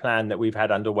bit on the plan that we've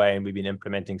had underway and we've been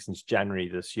implementing since January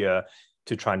this year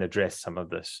to try and address some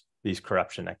of these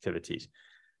corruption activities.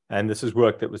 And this is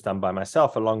work that was done by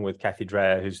myself, along with Kathy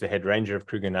Dreyer, who's the head ranger of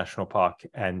Kruger National Park,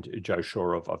 and Joe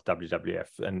Shaw of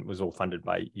WWF, and was all funded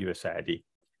by USAID.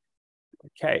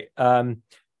 Okay.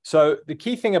 So the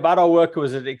key thing about our work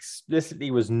was it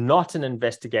explicitly was not an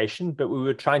investigation, but we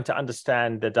were trying to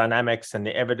understand the dynamics and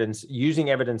the evidence, using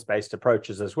evidence-based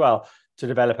approaches as well, to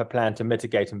develop a plan to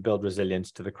mitigate and build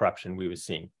resilience to the corruption we were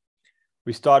seeing.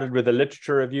 We started with a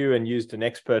literature review and used an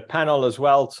expert panel as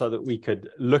well, so that we could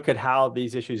look at how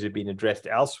these issues had been addressed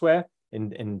elsewhere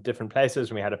in different places.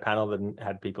 And we had a panel that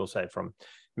had people, say, from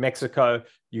Mexico,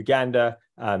 Uganda,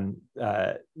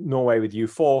 Norway with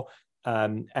U4,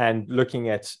 and looking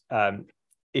at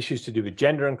issues to do with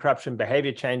gender and corruption,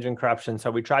 behavior change and corruption. So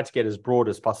we tried to get as broad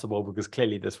as possible, because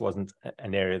clearly this wasn't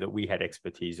an area that we had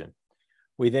expertise in.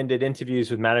 We then did interviews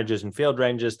with managers and field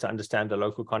rangers to understand the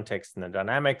local context and the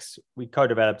dynamics. We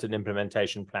co-developed an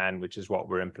implementation plan, which is what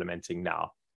we're implementing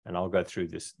now. And I'll go through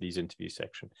these interview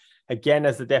section. Again,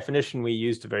 as the definition, we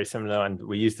used a very similar, and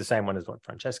we used the same one as what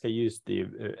Francesca used, the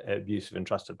abuse of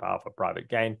entrusted power for private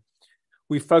gain.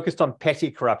 We focused on petty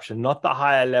corruption, not the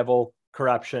higher level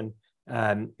corruption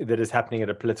that is happening at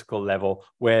a political level,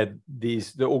 where the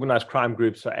organized crime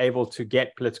groups are able to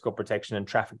get political protection and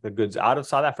traffic the goods out of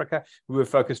South Africa. We were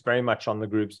focused very much on the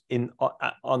groups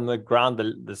on the ground,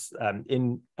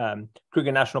 in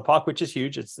Kruger National Park, which is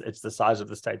huge. It's the size of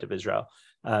the state of Israel,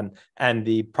 and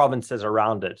the provinces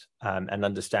around it, and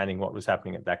understanding what was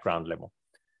happening at that ground level.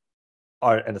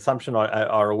 An assumption,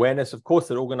 our awareness, of course,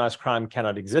 that organized crime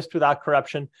cannot exist without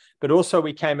corruption, but also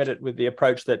we came at it with the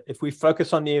approach that if we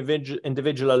focus on the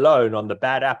individual alone, on the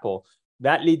bad apple,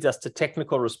 that leads us to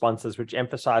technical responses which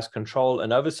emphasize control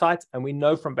and oversight. And we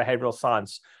know from behavioral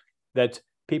science that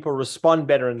people respond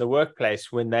better in the workplace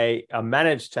when they are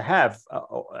managed to have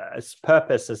a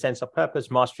purpose, a sense of purpose,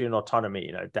 mastery, and autonomy.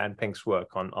 You know, Dan Pink's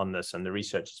work on this, and the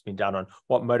research that's been done on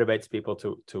what motivates people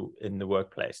to in the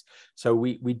workplace. So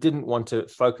we didn't want to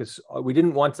focus, we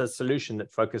didn't want a solution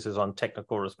that focuses on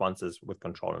technical responses with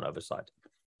control and oversight.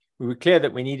 We were clear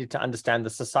that we needed to understand the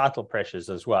societal pressures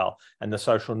as well, and the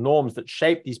social norms that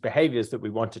shape these behaviors that we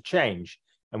want to change.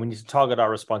 And we need to target our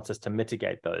responses to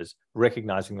mitigate those,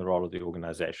 recognizing the role of the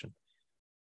organization.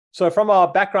 So from our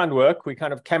background work, we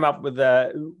kind of came up with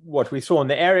what we saw in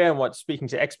the area, and what, speaking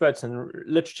to experts and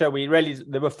literature,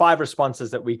 there were 5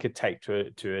 responses that we could take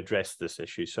to address this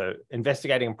issue. So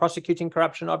investigating and prosecuting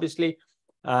corruption, obviously,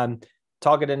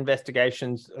 targeted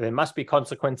investigations, there must be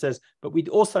consequences, but we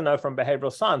also know from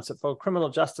behavioral science that for a criminal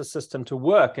justice system to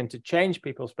work and to change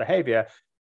people's behavior,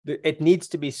 it needs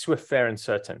to be swift, fair, and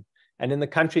certain. And in the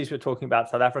countries we're talking about,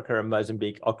 South Africa and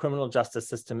Mozambique, our criminal justice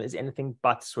system is anything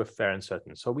but swift, fair, and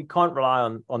certain. So we can't rely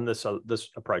on this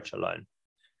approach alone.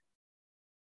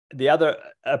 The other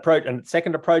approach, and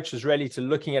second approach, is really to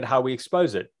looking at how we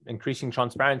expose it, increasing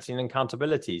transparency and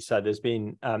accountability. So there's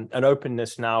been an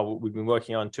openness now we've been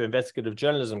working on to investigative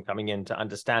journalism coming in to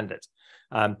understand it,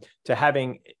 to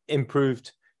having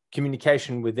improved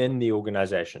communication within the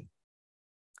organization.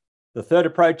 The third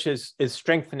approach is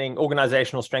strengthening,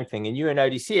 organizational strengthening. And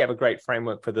UNODC have a great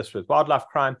framework for this with wildlife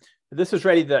crime. But this is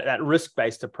really that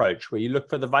risk-based approach where you look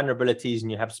for the vulnerabilities and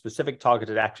you have specific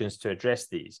targeted actions to address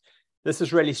these. This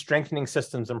is really strengthening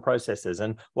systems and processes.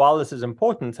 And while this is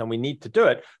important and we need to do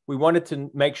it, we wanted to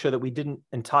make sure that we didn't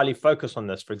entirely focus on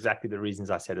this for exactly the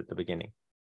reasons I said at the beginning.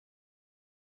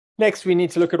 Next, we need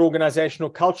to look at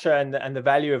organizational culture and the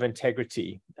value of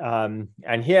integrity.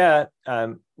 And here,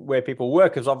 where people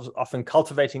work is often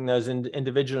cultivating those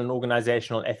individual and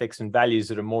organizational ethics and values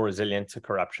that are more resilient to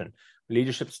corruption.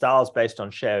 Leadership styles based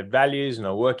on shared values and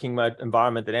a working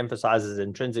environment that emphasizes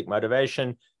intrinsic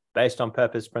motivation based on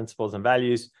purpose, principles, and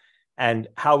values, and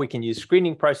how we can use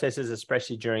screening processes,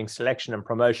 especially during selection and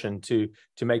promotion, to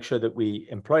make sure that we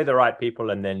employ the right people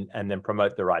and then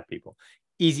promote the right people.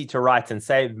 Easy to write and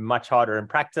say, much harder in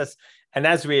practice. And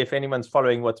as if anyone's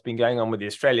following what's been going on with the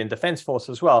Australian Defence Force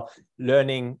as well,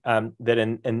 learning that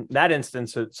in that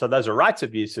instance, so those are rights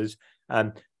abuses,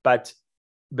 but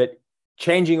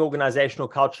changing organizational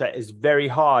culture is very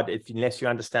hard unless you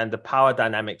understand the power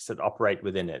dynamics that operate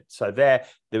within it. So there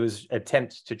was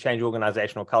attempts to change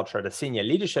organizational culture at a senior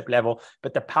leadership level,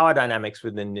 but the power dynamics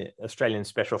within the Australian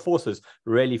Special Forces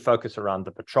really focus around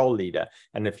the patrol leader.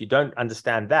 And if you don't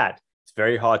understand that, it's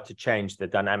very hard to change the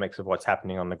dynamics of what's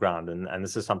happening on the ground. And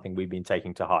this is something we've been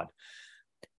taking to heart.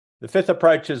 The fifth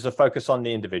approach is a focus on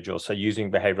the individual, so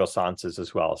using behavioral sciences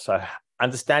as well. So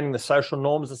understanding the social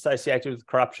norms associated with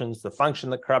corruptions, the function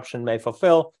that corruption may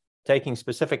fulfill, taking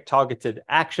specific targeted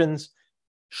actions,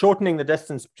 shortening the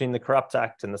distance between the corrupt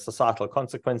act and the societal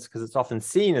consequence, because it's often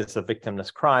seen as a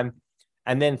victimless crime,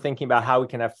 and then thinking about how we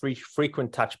can have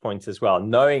frequent touch points as well,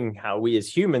 knowing how we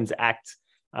as humans act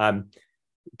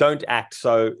don't act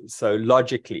so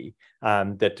logically.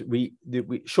 That we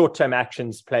short-term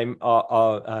actions play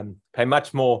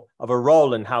much more of a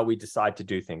role in how we decide to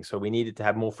do things. So we needed to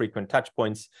have more frequent touch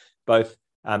points, both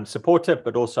supportive,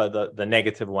 but also the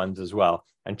negative ones as well,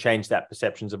 and change that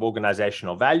perceptions of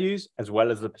organizational values, as well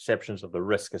as the perceptions of the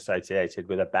risk associated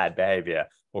with a bad behavior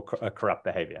or a corrupt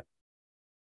behavior.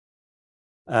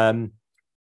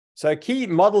 So a key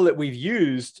model that we've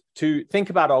used to think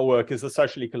about our work is the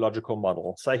social ecological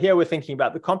model. So here we're thinking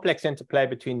about the complex interplay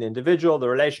between the individual, the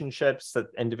relationships that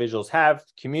individuals have,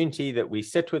 community that we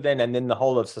sit within, and then the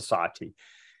whole of society.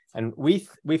 And we've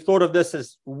thought of this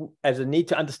as a need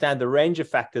to understand the range of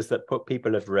factors that put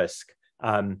people at risk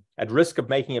of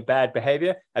making a bad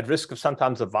behavior, at risk of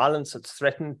sometimes the violence that's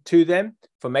threatened to them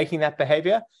for making that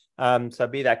behavior. So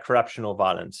be that corruption or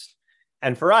violence.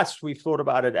 And for us, we've thought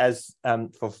about it as,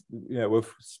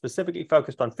 we've specifically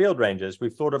focused on field rangers.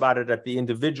 We've thought about it at the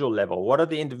individual level. What are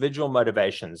the individual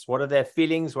motivations? What are their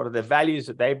feelings? What are the values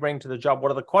that they bring to the job?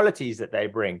 What are the qualities that they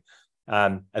bring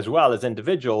as well as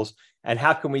individuals? And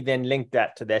how can we then link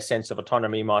that to their sense of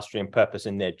autonomy, mastery, and purpose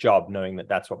in their job, knowing that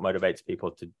that's what motivates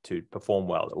people to perform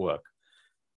well at work?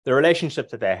 The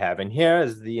relationships that they have. And here,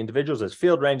 as the individuals, as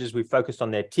field rangers, we focused on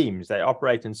their teams. They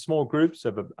operate in small groups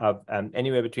of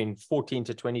anywhere between 14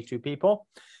 to 22 people.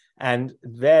 And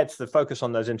that's the focus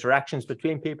on those interactions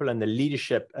between people and the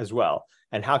leadership as well.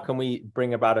 And how can we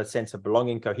bring about a sense of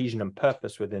belonging, cohesion, and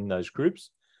purpose within those groups?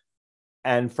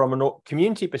 And from a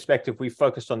community perspective, we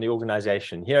focused on the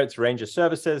organization. Here it's Ranger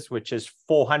Services, which is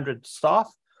 400 staff.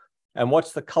 And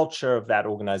what's the culture of that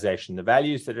organization, the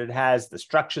values that it has, the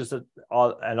structures that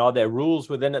are there rules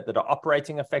within it that are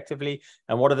operating effectively,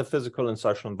 and what are the physical and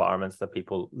social environments that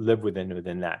people live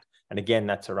within that? And again,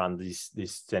 that's around these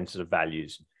senses of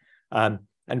values. And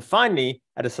finally,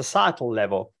 at a societal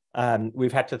level,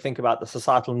 we've had to think about the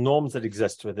societal norms that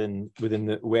exist within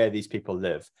where these people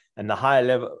live, and the higher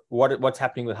level, what's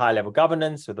happening with high level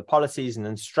governance, with the policies, and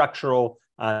then structural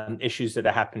issues that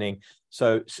are happening.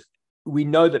 So we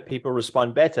know that people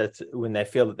respond better when they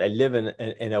feel that they live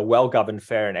in a well-governed,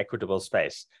 fair, and equitable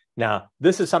space. Now,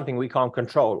 this is something we can't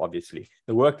control, obviously.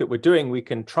 The work that we're doing, we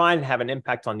can try and have an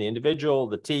impact on the individual,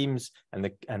 the teams, and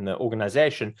the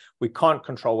organization. We can't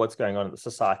control what's going on at the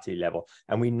society level.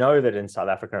 And we know that in South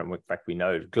Africa, and in fact, we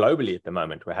know globally at the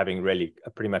moment, we're having really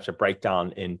pretty much a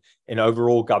breakdown in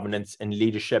overall governance and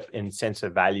leadership, in sense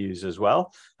of values as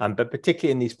well. But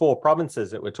particularly in these 4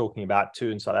 provinces that we're talking about,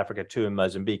 2 in South Africa, 2 in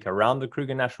Mozambique, around the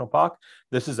Kruger National Park,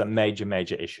 this is a major,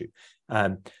 major issue.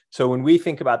 So when we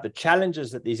think about the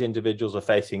challenges that these individuals are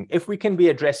facing, if we can be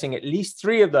addressing at least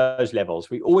 3 of those levels,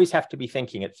 we always have to be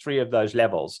thinking at 3 of those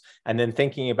levels, and then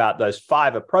thinking about those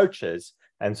 5 approaches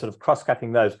and sort of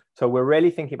cross-cutting those. So we're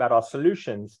really thinking about our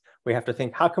solutions. We have to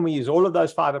think, how can we use all of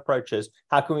those 5 approaches?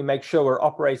 How can we make sure we're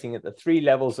operating at the 3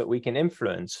 levels that we can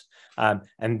influence?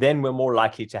 And then we're more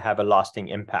likely to have a lasting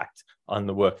impact on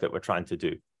the work that we're trying to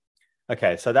do.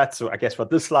 Okay, so that's, I guess, what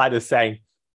this slide is saying.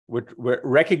 We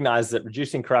recognize that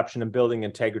reducing corruption and building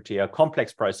integrity are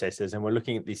complex processes, and we're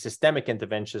looking at these systemic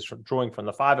interventions drawing from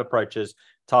the 5 approaches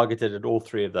targeted at all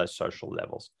 3 of those social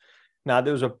levels. Now,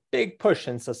 there was a big push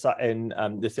in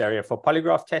this area for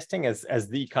polygraph testing as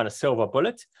the kind of silver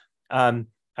bullet, and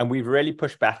we've really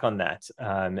pushed back on that,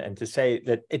 and to say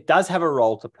that it does have a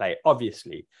role to play,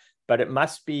 obviously, but it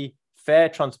must be fair,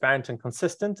 transparent, and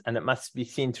consistent, and it must be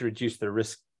seen to reduce the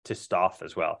risk to staff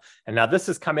as well. And now this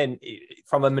has come in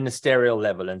from a ministerial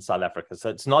level in South Africa.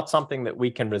 So it's not something that we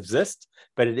can resist,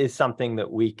 but it is something that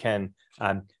we can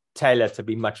tailor to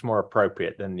be much more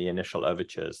appropriate than the initial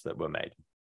overtures that were made.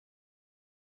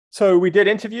 So we did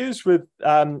interviews with, we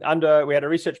had a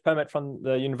research permit from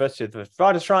the University of the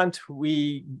Witwatersrand.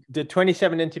 We did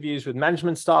 27 interviews with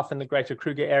management staff in the Greater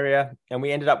Kruger area, and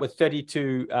we ended up with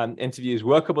 32 interviews,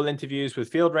 workable interviews with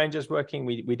field rangers working.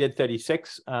 We did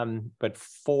 36, but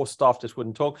 4 staff just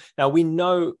wouldn't talk. Now, we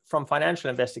know from financial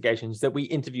investigations that we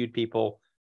interviewed people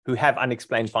who have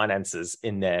unexplained finances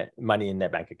in their money in their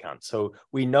bank accounts. So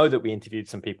we know that we interviewed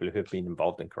some people who have been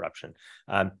involved in corruption.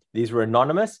 These were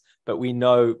anonymous, but we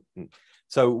know,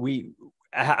 so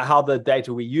how the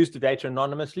data, we used the data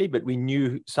anonymously, but we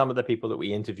knew some of the people that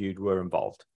we interviewed were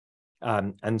involved.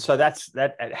 And so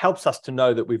that helps us to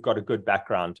know that we've got a good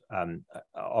background from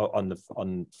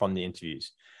the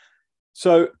interviews.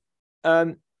 So let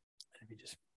me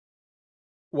just,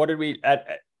 what did we,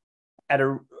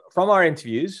 from our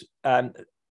interviews,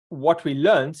 what we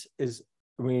learned is,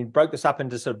 we broke this up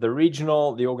into sort of the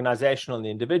regional, the organizational, and the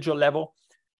individual level.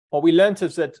 What we learned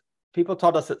is that people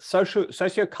told us that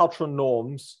socio-cultural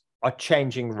norms are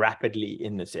changing rapidly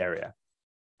in this area.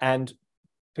 And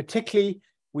particularly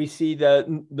we see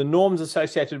the norms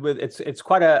associated with it's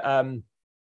quite a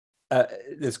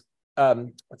this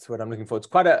what's what I'm looking for. It's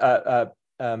quite a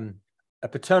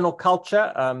paternal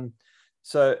culture.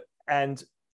 So, and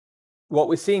what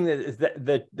we're seeing is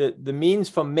that the means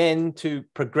for men to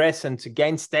progress and to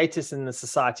gain status in the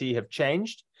society have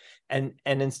changed. And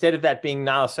instead of that being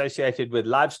now associated with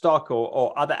livestock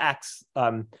or other acts,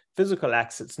 physical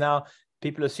acts, it's now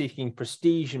people are seeking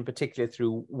prestige, in particular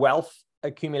through wealth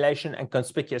accumulation and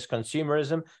conspicuous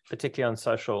consumerism, particularly on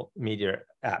social media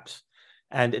apps.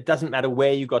 And it doesn't matter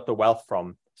where you got the wealth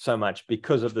from so much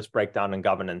because of this breakdown in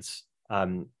governance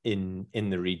in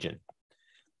the region.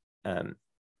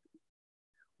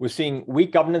 We're seeing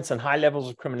weak governance and high levels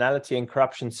of criminality and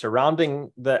corruption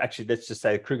surrounding actually, let's just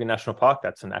say Kruger National Park,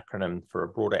 that's an acronym for a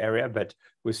broader area, but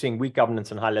we're seeing weak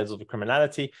governance and high levels of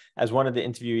criminality. As one of the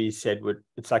interviewees said,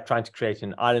 it's like trying to create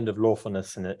an island of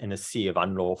lawfulness in a sea of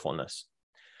unlawfulness.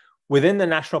 Within the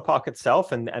national park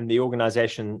itself and the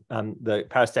organization, the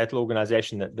parastatal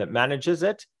organization that manages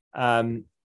it, let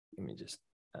me just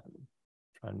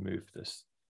try and move this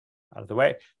out of the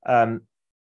way.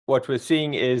 What we're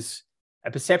seeing is a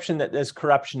perception that there's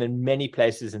corruption in many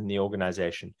places in the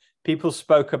organization. People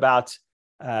spoke about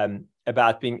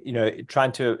being,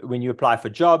 trying to, when you apply for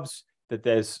jobs, that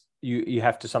there's, you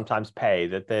have to sometimes pay,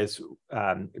 that there's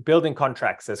building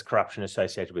contracts, there's corruption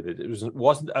associated with it. It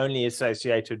wasn't only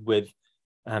associated with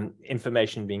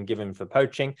information being given for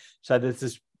poaching. So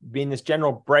there's been this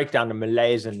general breakdown of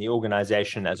malaise in the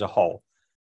organization as a whole.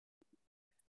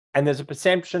 And there's a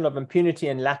perception of impunity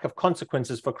and lack of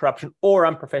consequences for corruption or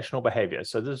unprofessional behavior.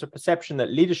 So there's a perception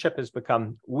that leadership has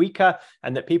become weaker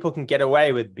and that people can get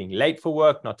away with being late for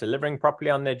work, not delivering properly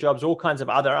on their jobs, all kinds of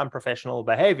other unprofessional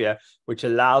behavior, which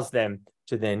allows them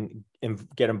to then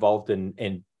get involved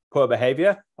in poor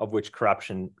behavior, of which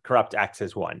corrupt acts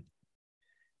is one.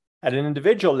 At an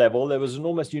individual level, there was an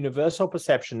almost universal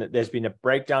perception that there's been a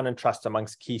breakdown in trust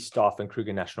amongst key staff in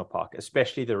Kruger National Park,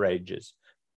 especially the rangers.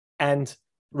 And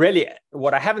really,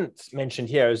 what I haven't mentioned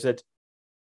here is that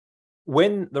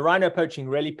when the rhino poaching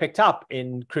really picked up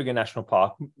in Kruger National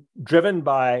Park, driven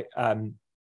by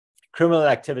criminal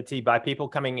activity, by people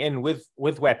coming in with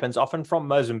weapons, often from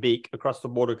Mozambique across the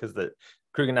border, because the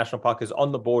Kruger National Park is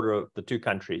on the border of the two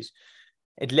countries,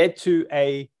 it led to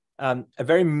a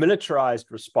very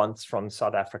militarized response from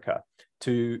South Africa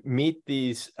to meet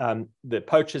these the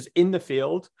poachers in the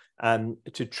field,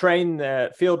 to train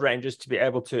the field rangers to be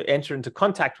able to enter into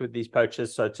contact with these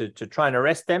poachers, so to try and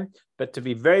arrest them, but to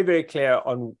be very, very clear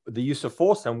on the use of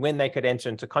force and when they could enter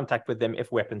into contact with them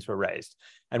if weapons were raised.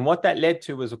 And what that led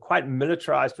to was a quite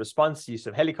militarized response, use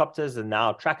of helicopters and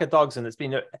now tracker dogs, and it's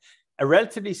been a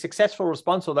relatively successful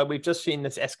response, although we've just seen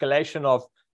this escalation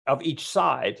of each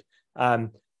side.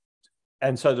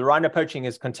 And so the rhino poaching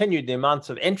has continued. The amounts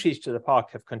of entries to the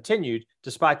park have continued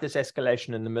despite this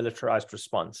escalation in the militarized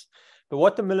response. But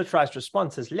what the militarized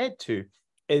response has led to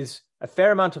is a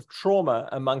fair amount of trauma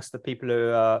amongst the people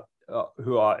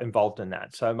who are involved in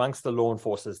that. So amongst the law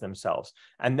enforcers themselves.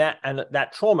 And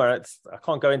that trauma, I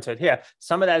can't go into it here.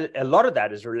 Some of that, a lot of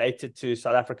that is related to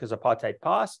South Africa's apartheid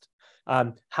past,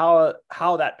 how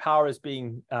that power is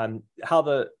being, how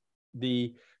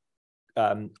the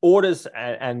orders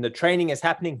and the training is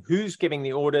happening, who's giving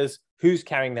the orders, who's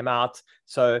carrying them out,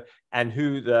 so, and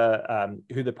who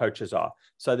the poachers are.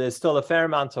 So there's still a fair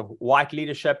amount of white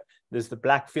leadership. There's the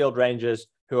black field rangers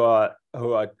who are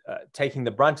taking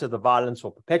the brunt of the violence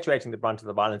or perpetuating the brunt of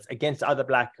the violence against other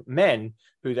black men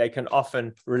who they can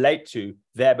often relate to,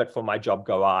 there but for my job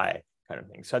go I, kind of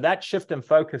thing. So that shift in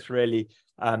focus really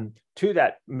to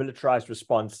that militarized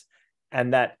response,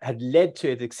 and that had led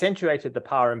to, it accentuated the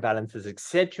power imbalances,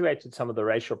 accentuated some of the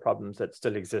racial problems that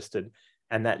still existed,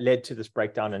 and that led to this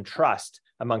breakdown in trust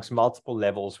amongst multiple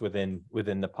levels within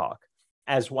the park.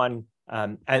 As one,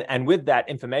 and with that,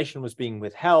 information was being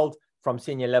withheld from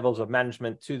senior levels of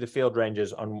management to the field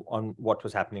rangers on what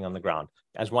was happening on the ground.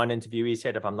 As one interviewee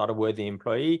said, if I'm not a worthy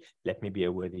employee, let me be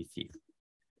a worthy thief.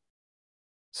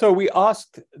 So we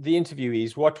asked the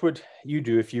interviewees, what would you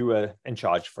do if you were in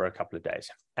charge for a couple of days?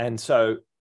 And so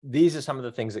these are some of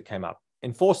the things that came up.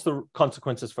 Enforce the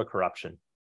consequences for corruption.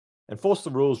 Enforce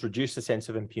the rules, reduce the sense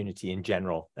of impunity in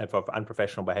general, and for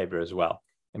unprofessional behavior as well.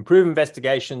 Improve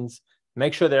investigations,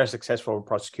 make sure there are successful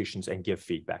prosecutions, and give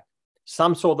feedback.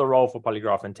 Some saw the role for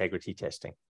polygraph integrity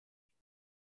testing.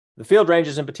 The field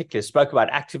rangers in particular spoke about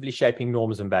actively shaping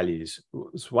norms and values.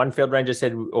 One field ranger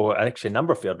said, or actually a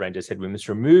number of field rangers said, we must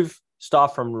remove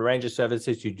staff from ranger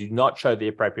services who do not show the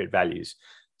appropriate values.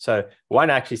 So one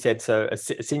actually said, so a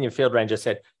senior field ranger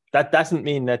said, that doesn't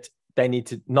mean that they need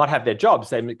to not have their jobs.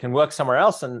 They can work somewhere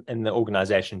else in the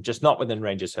organization, just not within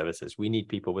Ranger Services. We need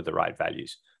people with the right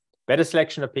values. Better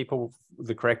selection of people with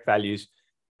the correct values.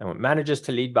 And want managers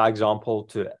to lead by example,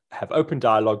 to have open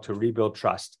dialogue, to rebuild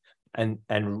trust, and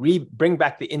bring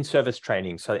back the in-service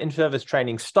training. So in-service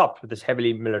training stopped with this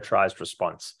heavily militarized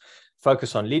response.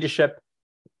 Focus on leadership,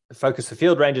 focus the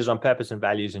field rangers on purpose and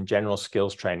values and general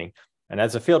skills training. And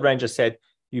as the field ranger said,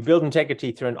 you build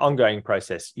integrity through an ongoing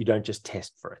process. You don't just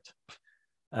test for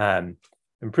it.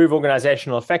 Improve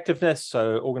organizational effectiveness.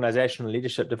 So organizational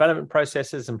leadership development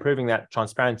processes, improving that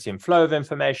transparency and flow of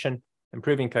information,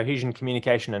 improving cohesion,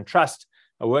 communication, and trust,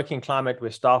 a working climate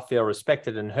where staff feel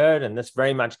respected and heard. And this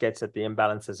very much gets at the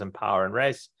imbalances in power and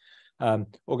race.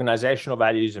 Organizational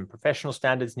values and professional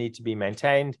standards need to be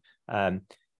maintained.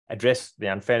 Address the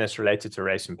unfairness related to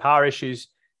race and power issues.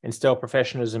 Instill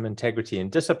professionalism, integrity,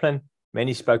 and discipline.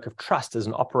 Many spoke of trust as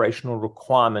an operational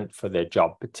requirement for their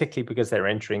job, particularly because they're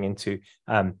entering into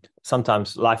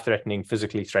sometimes life-threatening,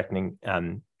 physically threatening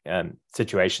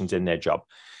situations in their job.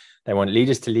 They want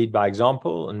leaders to lead by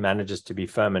example and managers to be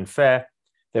firm and fair.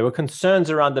 There were concerns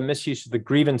around the misuse of the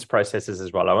grievance processes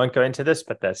as well. I won't go into this,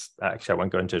 but that's actually, I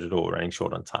won't go into it at all. We're running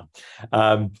short on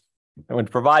time. I want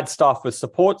to provide staff with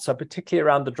support, so particularly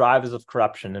around the drivers of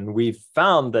corruption. And we've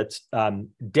found that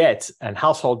debt, and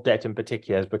household debt in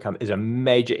particular, is a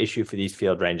major issue for these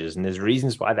field rangers. And there's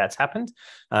reasons why that's happened,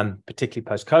 particularly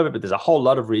post-COVID, but there's a whole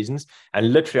lot of reasons.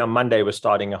 And literally on Monday, we're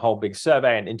starting a whole big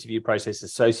survey and interview process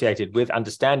associated with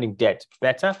understanding debt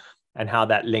better and how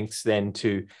that links then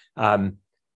to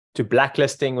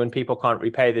blacklisting when people can't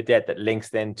repay the debt, that links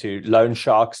then to loan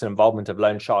sharks and involvement of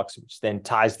loan sharks, which then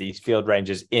ties these field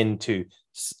rangers into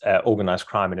organized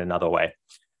crime in another way.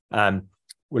 We're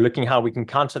looking how we can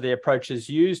counter the approaches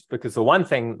used, because the one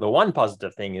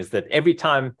positive thing is that every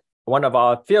time one of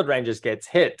our field rangers gets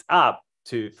hit up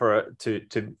for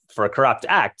a corrupt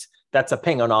act, that's a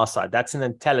ping on our side. That's an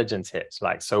intelligence hit.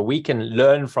 So we can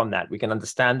learn from that. We can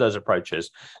understand those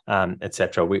approaches,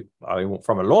 etc.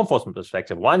 From a law enforcement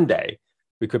perspective, one day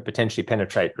we could potentially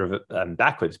penetrate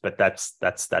backwards, but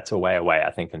that's a way away,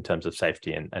 I think, in terms of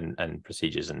safety and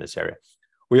procedures in this area.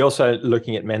 We're also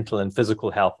looking at mental and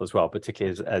physical health as well,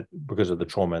 particularly because of the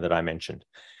trauma that I mentioned.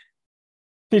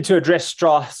 Need to address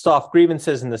staff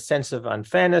grievances and the sense of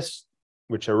unfairness,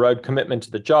 which erode commitment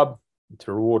to the job,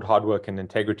 to reward hard work and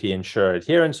integrity, ensure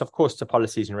adherence, of course, to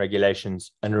policies and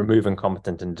regulations, and remove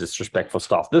incompetent and disrespectful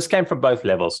staff. This came from both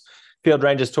levels. Field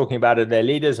rangers talking about it, their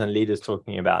leaders, and leaders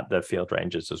talking about the field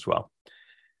rangers as well.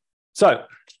 So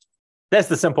that's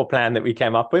the simple plan that we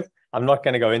came up with. I'm not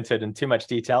going to go into it in too much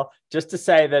detail, just to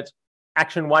say that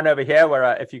action one over here,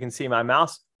 where if you can see my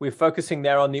mouse, we're focusing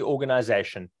there on the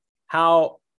organization.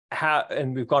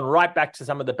 And we've gone right back to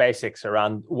some of the basics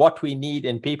around what we need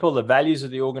in people, the values of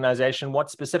the organization,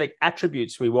 what specific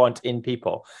attributes we want in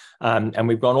people. And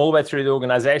we've gone all the way through the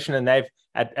organization, and they've,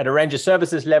 at a Ranger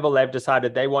Services level, they've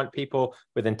decided they want people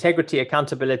with integrity,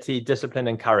 accountability, discipline,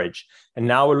 and courage. And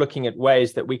now we're looking at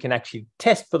ways that we can actually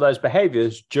test for those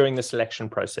behaviors during the selection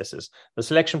processes. The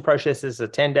selection processes are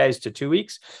 10 days to 2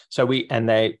 weeks. And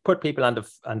they put people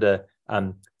under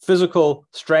physical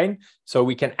strain, so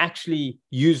we can actually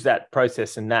use that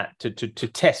process and that to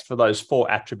test for those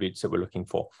 4 attributes that we're looking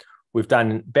for. We've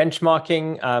done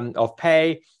benchmarking of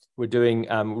pay. We're doing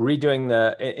redoing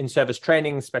the in-service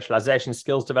training, specialization,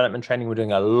 skills development training. We're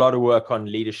doing a lot of work on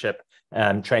leadership,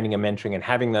 training and mentoring, and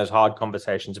having those hard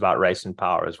conversations about race and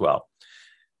power as well.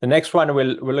 The next one, we're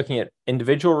looking at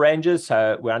individual rangers.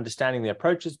 So we're understanding the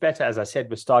approaches better. As I said,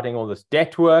 we're starting all this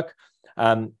debt work.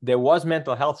 There was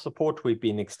mental health support. We've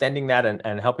been extending that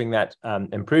and helping that,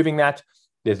 improving that.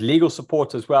 There's legal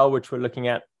support as well, which we're looking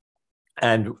at.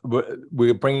 And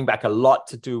we're bringing back a lot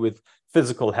to do with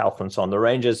physical health and so on. The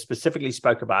Rangers specifically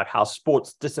spoke about how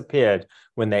sports disappeared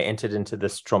when they entered into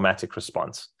this traumatic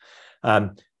response.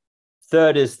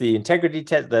 Third is the integrity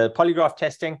test, the polygraph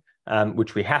testing,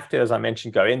 which we have to, as I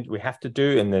mentioned, we have to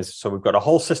do. And so we've got a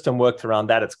whole system worked around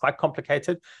that. It's quite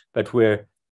complicated, but we're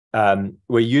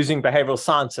using behavioral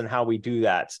science and how we do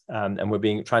that. And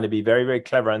we're trying to be very, very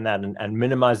clever in that and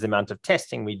minimize the amount of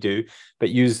testing we do, but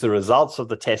use the results of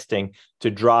the testing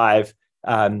to drive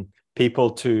people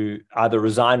to either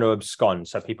resign or abscond.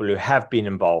 So people who have been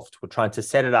involved, we're trying to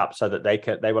set it up so that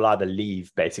they will either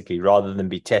leave, basically, rather than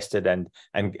be tested and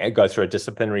go through a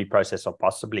disciplinary process or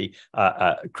possibly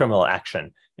criminal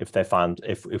action if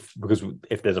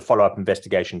there's a follow-up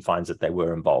investigation finds that they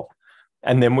were involved.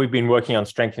 And then we've been working on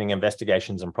strengthening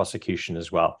investigations and prosecution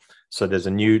as well. So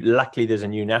luckily there's a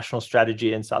new national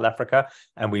strategy in South Africa,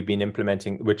 and we've been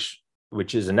implementing, which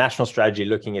which is a national strategy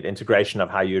looking at integration of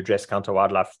how you address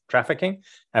counter-wildlife trafficking.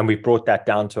 And we've brought that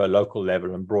down to a local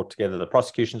level and brought together the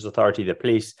prosecutions authority, the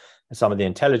police, and some of the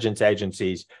intelligence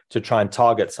agencies to try and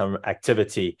target some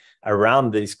activity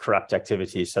around these corrupt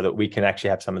activities so that we can actually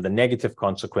have some of the negative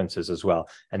consequences as well.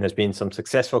 And there's been some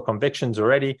successful convictions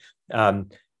already,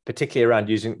 particularly around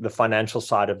using the financial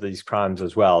side of these crimes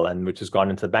as well, and which has gone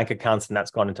into the bank accounts, and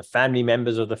that's gone into family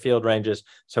members of the field rangers.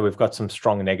 So we've got some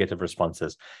strong negative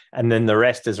responses. And then the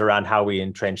rest is around how we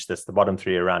entrench this, the bottom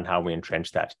three around how we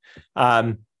entrench that.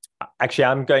 Actually,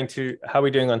 how are we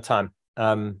doing on time?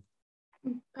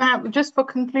 Just for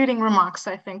concluding remarks,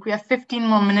 I think we have 15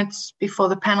 more minutes before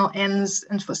the panel ends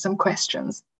and for some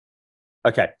questions.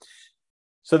 Okay.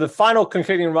 So the final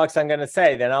concluding remarks I'm going to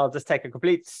say, then I'll just take a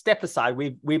complete step aside.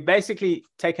 We've basically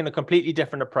taken a completely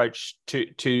different approach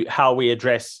to how we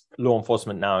address law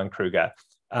enforcement now in Kruger.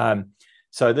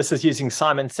 So this is using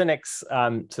Simon Sinek's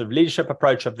sort of leadership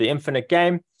approach of the infinite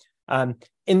game.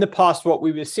 In the past, what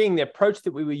we were seeing, the approach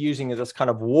that we were using is this kind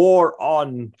of war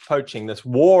on poaching, this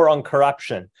war on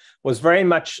corruption, was very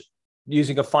much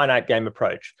using a finite game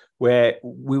approach, where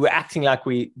we were acting like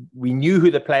we knew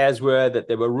who the players were, that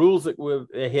there were rules that we were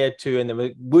adhered to, and there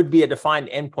would be a defined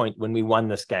endpoint when we won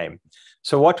this game.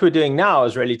 So what we're doing now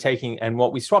is really taking, and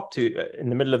what we swapped to in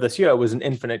the middle of this year was an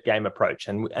infinite game approach.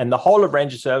 And the whole of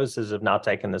Ranger Services have now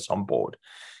taken this on board,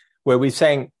 where we're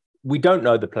saying, we don't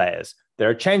know the players. There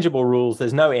are changeable rules.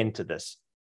 There's no end to this.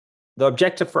 The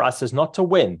objective for us is not to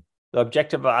win. The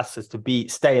objective of us is to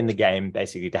stay in the game,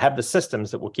 basically, to have the systems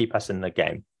that will keep us in the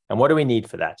game. And what do we need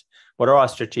for that? What are our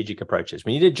strategic approaches?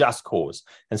 We need a just cause.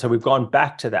 And so we've gone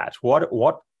back to that. What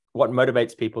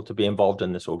motivates people to be involved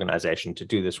in this organization, to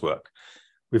do this work?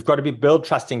 We've got to build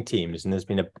trusting teams. And there's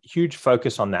been a huge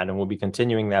focus on that. And we'll be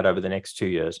continuing that over the next 2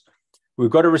 years.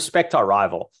 We've got to respect our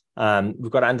rival.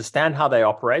 We've got to understand how they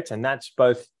operate. And that's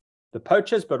both the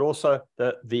poachers, but also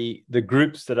the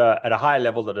groups that are at a higher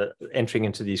level that are entering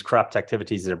into these corrupt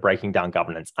activities that are breaking down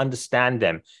governance. Understand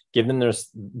them, give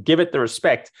it the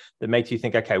respect that makes you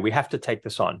think, okay, we have to take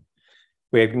this on.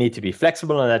 We need to be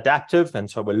flexible and adaptive,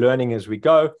 and so we're learning as we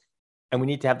go, and we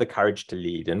need to have the courage to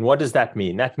lead. And what does that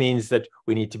mean? That means that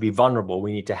we need to be vulnerable.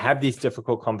 We need to have these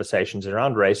difficult conversations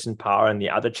around race and power and the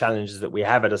other challenges that we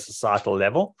have at a societal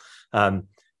level.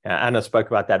 Anna spoke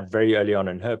about that very early on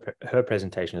in her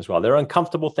presentation as well. There are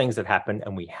uncomfortable things that happen,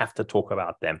 and we have to talk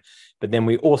about them. But then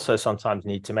we also sometimes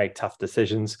need to make tough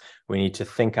decisions. We need to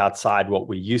think outside what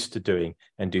we're used to doing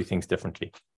and do things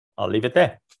differently. I'll leave it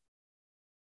there.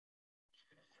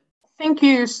 Thank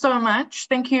you so much.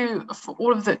 Thank you for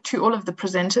all of the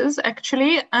presenters,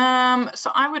 actually.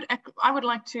 So I would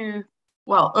like to,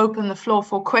 open the floor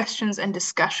for questions and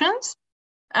discussions.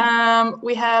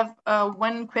 We have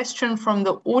one question from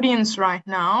the audience right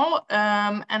now,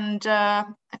 and I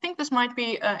think this might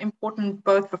be important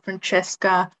both for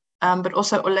Francesca, but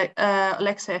also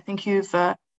Alexei. I think you've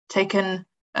taken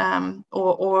or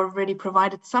already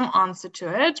provided some answer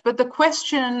to it. But the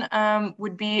question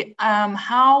would be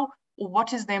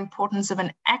what is the importance of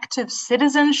an active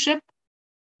citizenship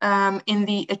in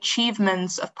the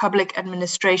achievements of public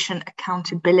administration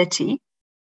accountability?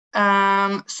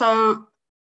 So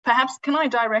perhaps can I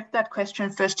direct that question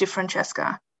first to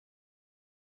Francesca?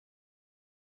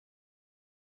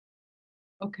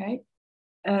 Okay.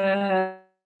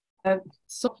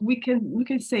 So we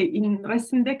can say in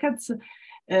recent decades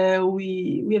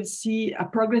we have seen a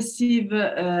progressive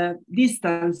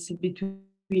distance between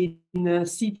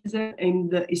citizen and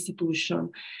the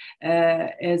institution,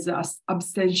 as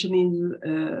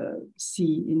abstentionism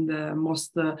see in the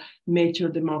most mature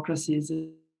democracies.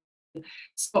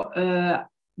 So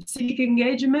civic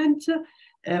engagement,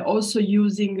 also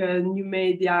using new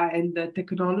media and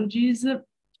technologies,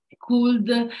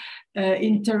 could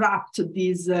interrupt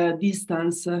this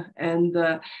distance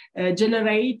and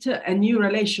generate a new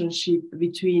relationship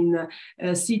between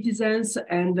citizens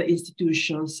and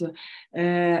institutions,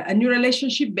 a new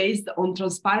relationship based on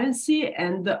transparency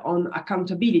and on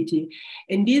accountability.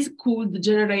 And this could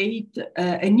generate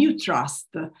a new trust.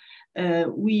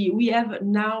 We have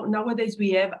nowadays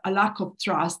we have a lack of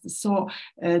trust, so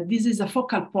this is a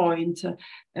focal point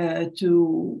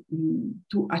to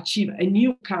achieve a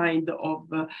new kind of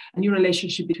a new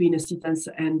relationship between the citizens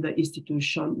and the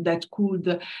institution that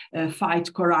could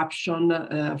fight corruption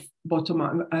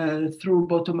through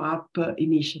bottom-up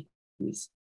initiatives.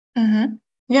 Mm-hmm.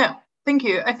 Yeah, thank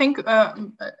you. I think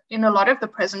in a lot of the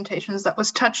presentations that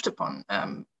was touched upon,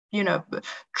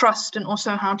 trust and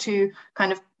also how to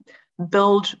kind of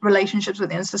build relationships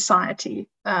within society.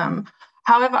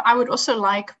 However, I would also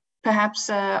like perhaps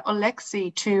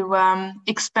Oleksiy to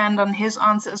expand on his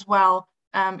answer as well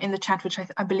in the chat, which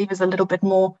I believe is a little bit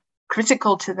more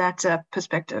critical to that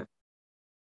perspective.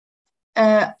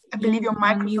 I believe your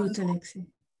microphone. Unmute, Oleksiy.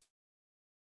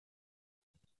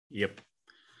 Yep.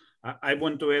 I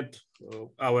want to add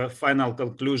our final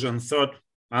conclusion. Third,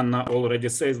 Anna already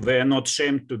says they are not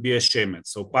shamed to be ashamed.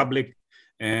 So public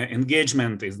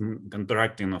engagement in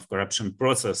contracting of corruption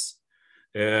process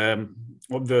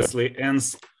obviously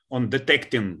ends on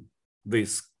detecting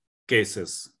these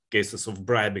cases of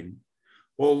bribing.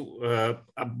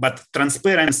 But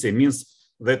transparency means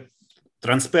that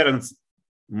transparency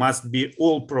must be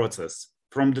all process,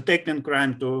 from detecting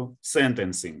crime to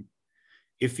sentencing.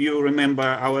 If you remember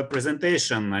our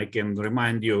presentation, I can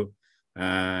remind you,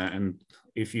 and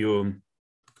if you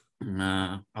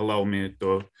allow me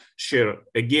to share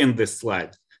again this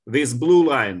slide. This blue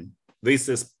line, this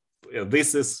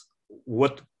is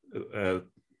what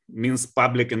means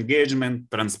public engagement,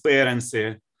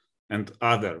 transparency, and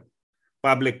other.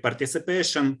 Public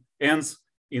participation ends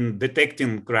in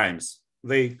detecting crimes.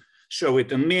 They show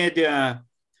it in media,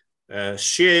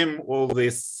 shame all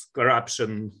these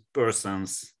corruption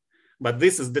persons, but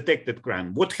this is detected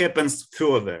crime. What happens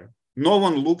further? No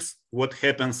one looks what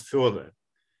happens further.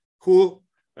 Who,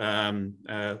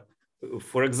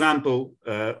 for example,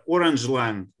 orange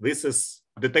line, this is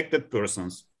detected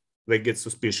persons, they get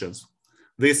suspicious.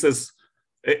 This is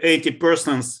 80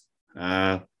 persons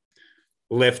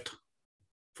left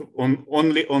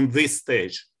only on this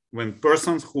stage, when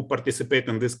persons who participate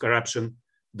in this corruption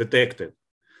detected.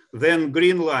 Then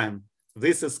green line,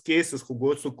 this is cases who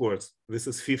go to courts. This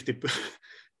is 50%,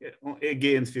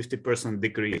 again, 50%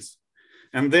 decrease.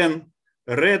 And then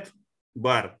red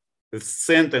bar is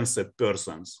sentenced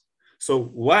persons. So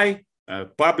why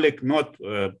public not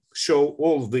show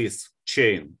all this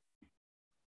chain?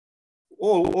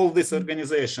 All this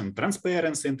organization,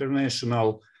 Transparency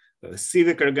International,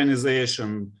 civic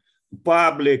organization,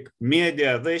 public,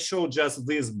 media, they show just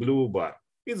this blue bar.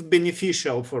 It's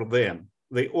beneficial for them.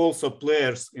 They also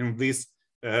players in this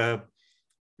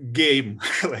game,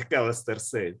 like Alistair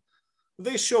said.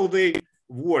 They show their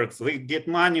works, they get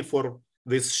money for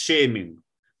this shaming,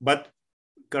 but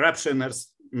corruptioners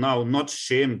now not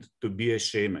shamed to be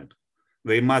ashamed.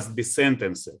 They must be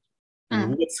sentenced.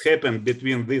 And what's happened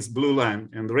between this blue line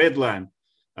and red line,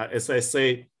 as I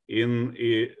say,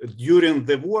 during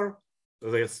the war,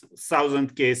 there's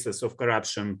 1,000 cases of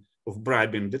corruption, of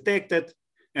bribing detected,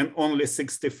 and only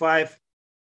 65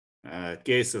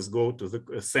 cases go to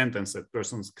the sentenced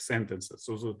persons sentences.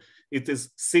 So it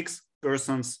is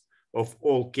 6% of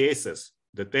all cases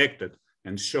detected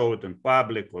and showed in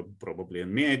public or probably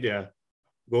in media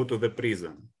go to the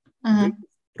prison. This would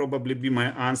probably be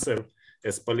my answer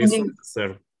as police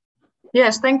officer.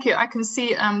 Yes, thank you. I can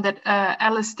see that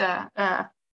Alistair,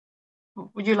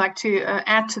 would you like to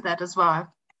add to that as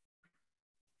well?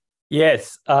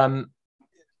 Yes.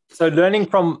 So learning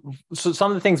from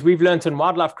some of the things we've learned in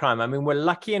wildlife crime, I mean, we're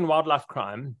lucky in wildlife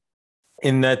crime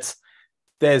in that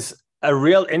there's a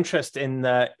real interest in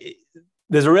the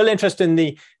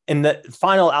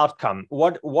final outcome.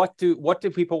 What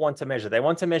do people want to measure? They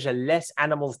want to measure less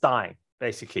animals dying,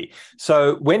 basically.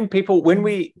 So when people were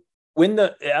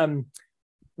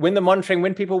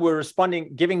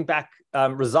responding, giving back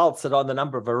results that are the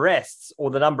number of arrests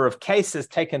or the number of cases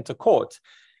taken to court,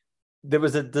 there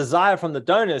was a desire from the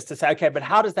donors to say, okay, but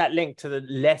how does that link to the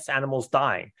less animals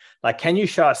dying? Like, can you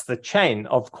show us the chain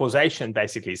of causation,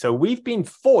 basically? So we've been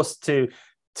forced to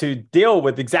deal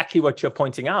with exactly what you're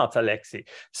pointing out, Oleksiy.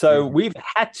 So we've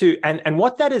had to, and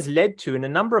what that has led to in a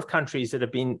number of countries that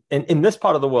have been in this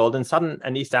part of the world, in Southern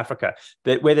and East Africa,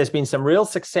 where there's been some real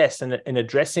success in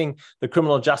addressing the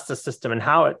criminal justice system and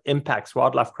how it impacts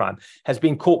wildlife crime, has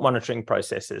been court monitoring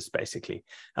processes, basically.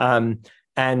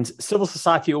 And civil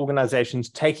society organizations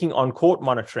taking on court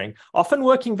monitoring, often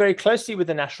working very closely with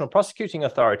the National Prosecuting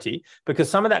Authority, because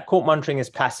some of that court monitoring is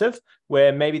passive,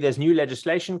 where maybe there's new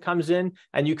legislation comes in,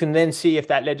 and you can then see if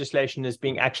that legislation is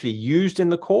being actually used in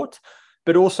the court.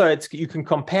 But also you can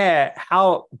compare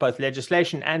how both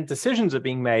legislation and decisions are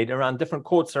being made around different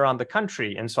courts around the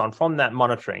country and so on from that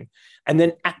monitoring, and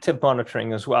then active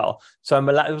monitoring as well. So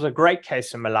there was a great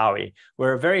case in Malawi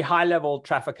where a very high-level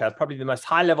trafficker, probably the most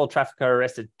high-level trafficker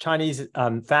arrested, Chinese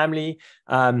family,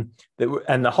 and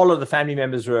the whole of the family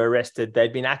members were arrested.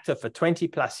 They'd been active for 20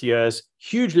 plus years,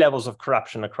 huge levels of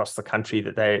corruption across the country,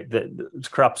 the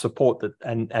corrupt support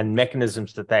and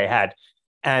mechanisms that they had.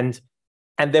 And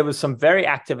And there was some very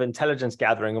active intelligence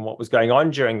gathering on what was going on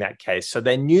during that case. So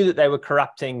they knew that they were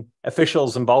corrupting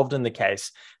officials involved in the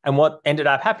case. And what ended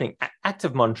up happening,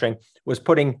 active monitoring, was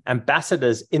putting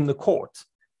ambassadors in the court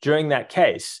during that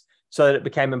case so that it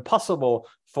became impossible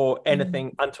for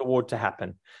anything untoward to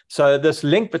happen. So this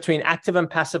link between active and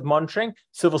passive monitoring,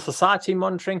 civil society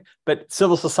monitoring, but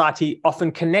civil society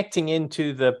often connecting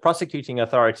into the prosecuting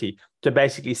authority to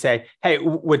basically say, hey,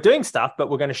 we're doing stuff, but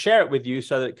we're going to share it with you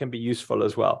so that it can be useful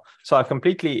as well. So I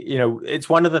completely, it's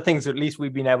one of the things at least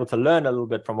we've been able to learn a little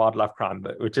bit from wildlife crime,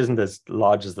 but which isn't as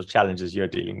large as the challenges you're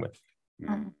dealing with.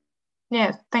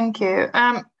 Yes, thank you.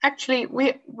 Actually,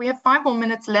 we have 5 more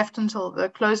minutes left until the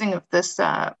closing of this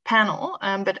panel.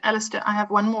 But Alistair, I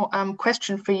have one more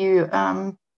question for you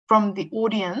from the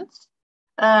audience.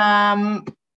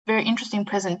 Very interesting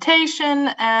presentation,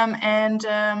 and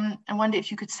I wonder if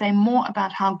you could say more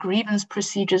about how grievance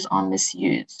procedures are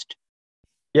misused.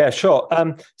 Yeah, sure.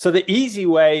 So the easy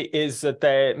way is that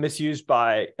they're misused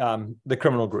by the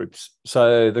criminal groups.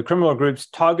 So the criminal groups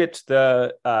target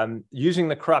using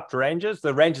the corrupt rangers,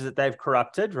 the rangers that they've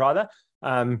corrupted, rather.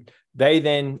 They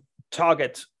then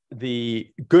target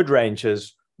the good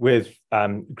rangers with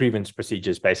grievance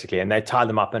procedures, basically, and they tie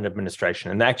them up in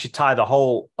administration, and they actually tie the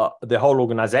whole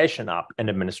organization up in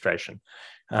administration.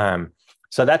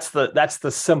 So that's the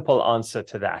simple answer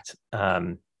to that.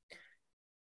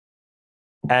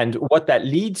 And what that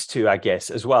leads to, I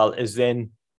guess, as well, is then,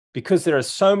 because there are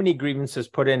so many grievances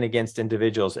put in against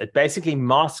individuals, it basically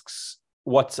masks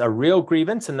what's a real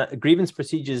grievance, and that grievance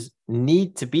procedures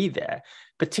need to be there,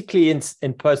 particularly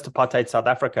in post-apartheid South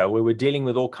Africa, where we're dealing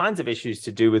with all kinds of issues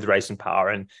to do with race and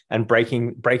power and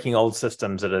breaking old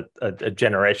systems that are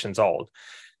generations old.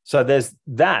 So there's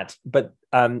that, but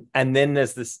and then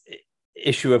there's this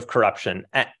issue of corruption,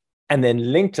 and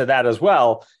then linked to that as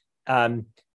well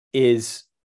is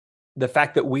the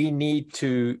fact that we need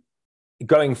to,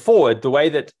 going forward, the way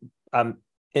that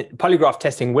polygraph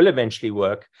testing will eventually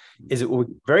work is it will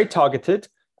be very targeted,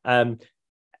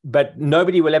 but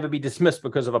nobody will ever be dismissed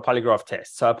because of a polygraph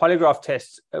test. So a polygraph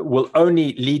test will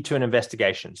only lead to an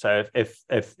investigation. So if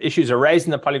issues are raised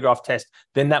in the polygraph test,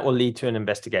 then that will lead to an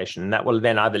investigation. And that will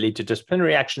then either lead to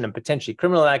disciplinary action and potentially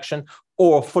criminal action,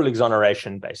 or full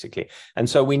exoneration, basically. And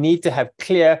so we need to have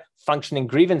clear functioning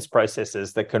grievance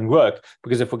processes that can work,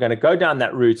 because if we're going to go down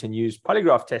that route and use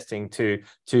polygraph testing to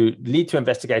lead to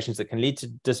investigations that can lead to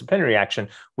disciplinary action,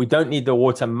 we don't need the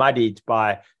water muddied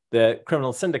by the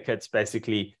criminal syndicates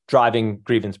basically driving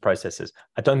grievance processes.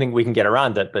 I don't think we can get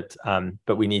around it, but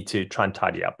we need to try and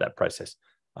tidy up that process.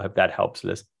 I hope that helps,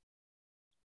 Liz.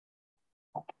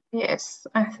 Yes,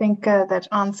 I think that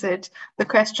answered the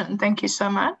question. Thank you so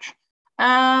much.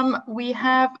 We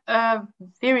have a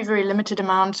very, very limited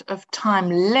amount of time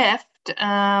left.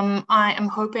 I am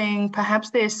hoping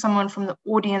perhaps there's someone from the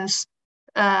audience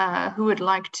who would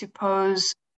like to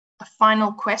pose a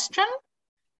final question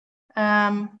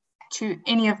to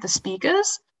any of the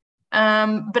speakers.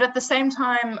 But at the same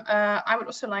time, I would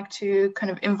also like to kind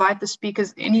of invite the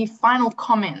speakers, any final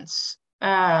comments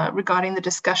regarding the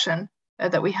discussion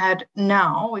that we had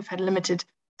now. We've had limited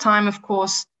time, of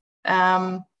course,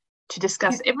 to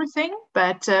discuss everything,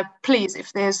 but please,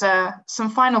 if there's some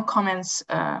final comments.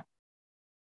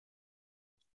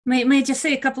 May I just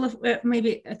say a couple of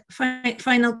maybe a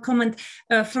final comment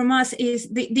from us is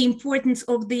the importance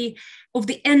of the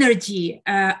energy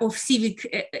of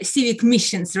civic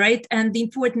missions, right? And the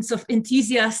importance of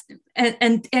enthusiasm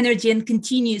and energy and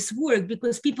continuous work,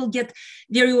 because people get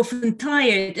very often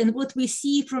tired. And what we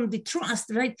see from the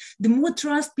trust, right? The more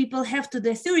trust people have to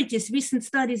the authorities, recent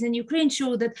studies in Ukraine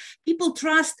show that people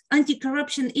trust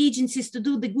anti-corruption agencies to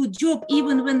do the good job,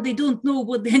 even when they don't know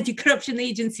what the anti-corruption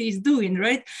agency is doing,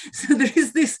 right? So there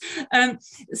is this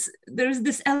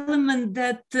element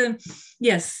that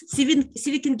yes,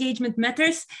 civic engagement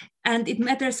matters, and it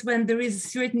matters when there is a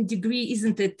certain degree,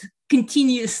 isn't it,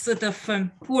 continuous sort of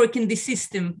work in the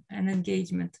system and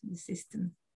engagement in the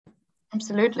system.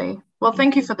 Absolutely. Well,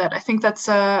 thank you for that. I think that's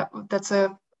a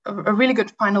really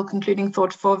good final concluding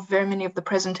thought for very many of the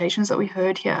presentations that we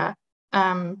heard here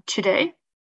today.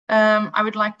 I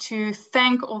would like to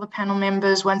thank all the panel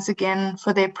members once again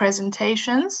for their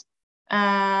presentations.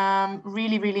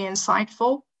 Really, really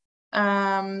insightful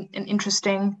and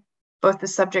interesting, both the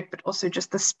subject, but also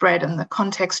just the spread and the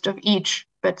context of each.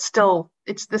 But still,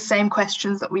 it's the same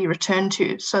questions that we return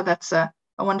to. So that's a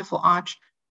wonderful arch.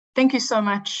 Thank you so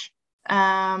much.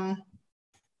 And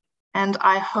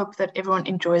I hope that everyone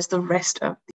enjoys the rest of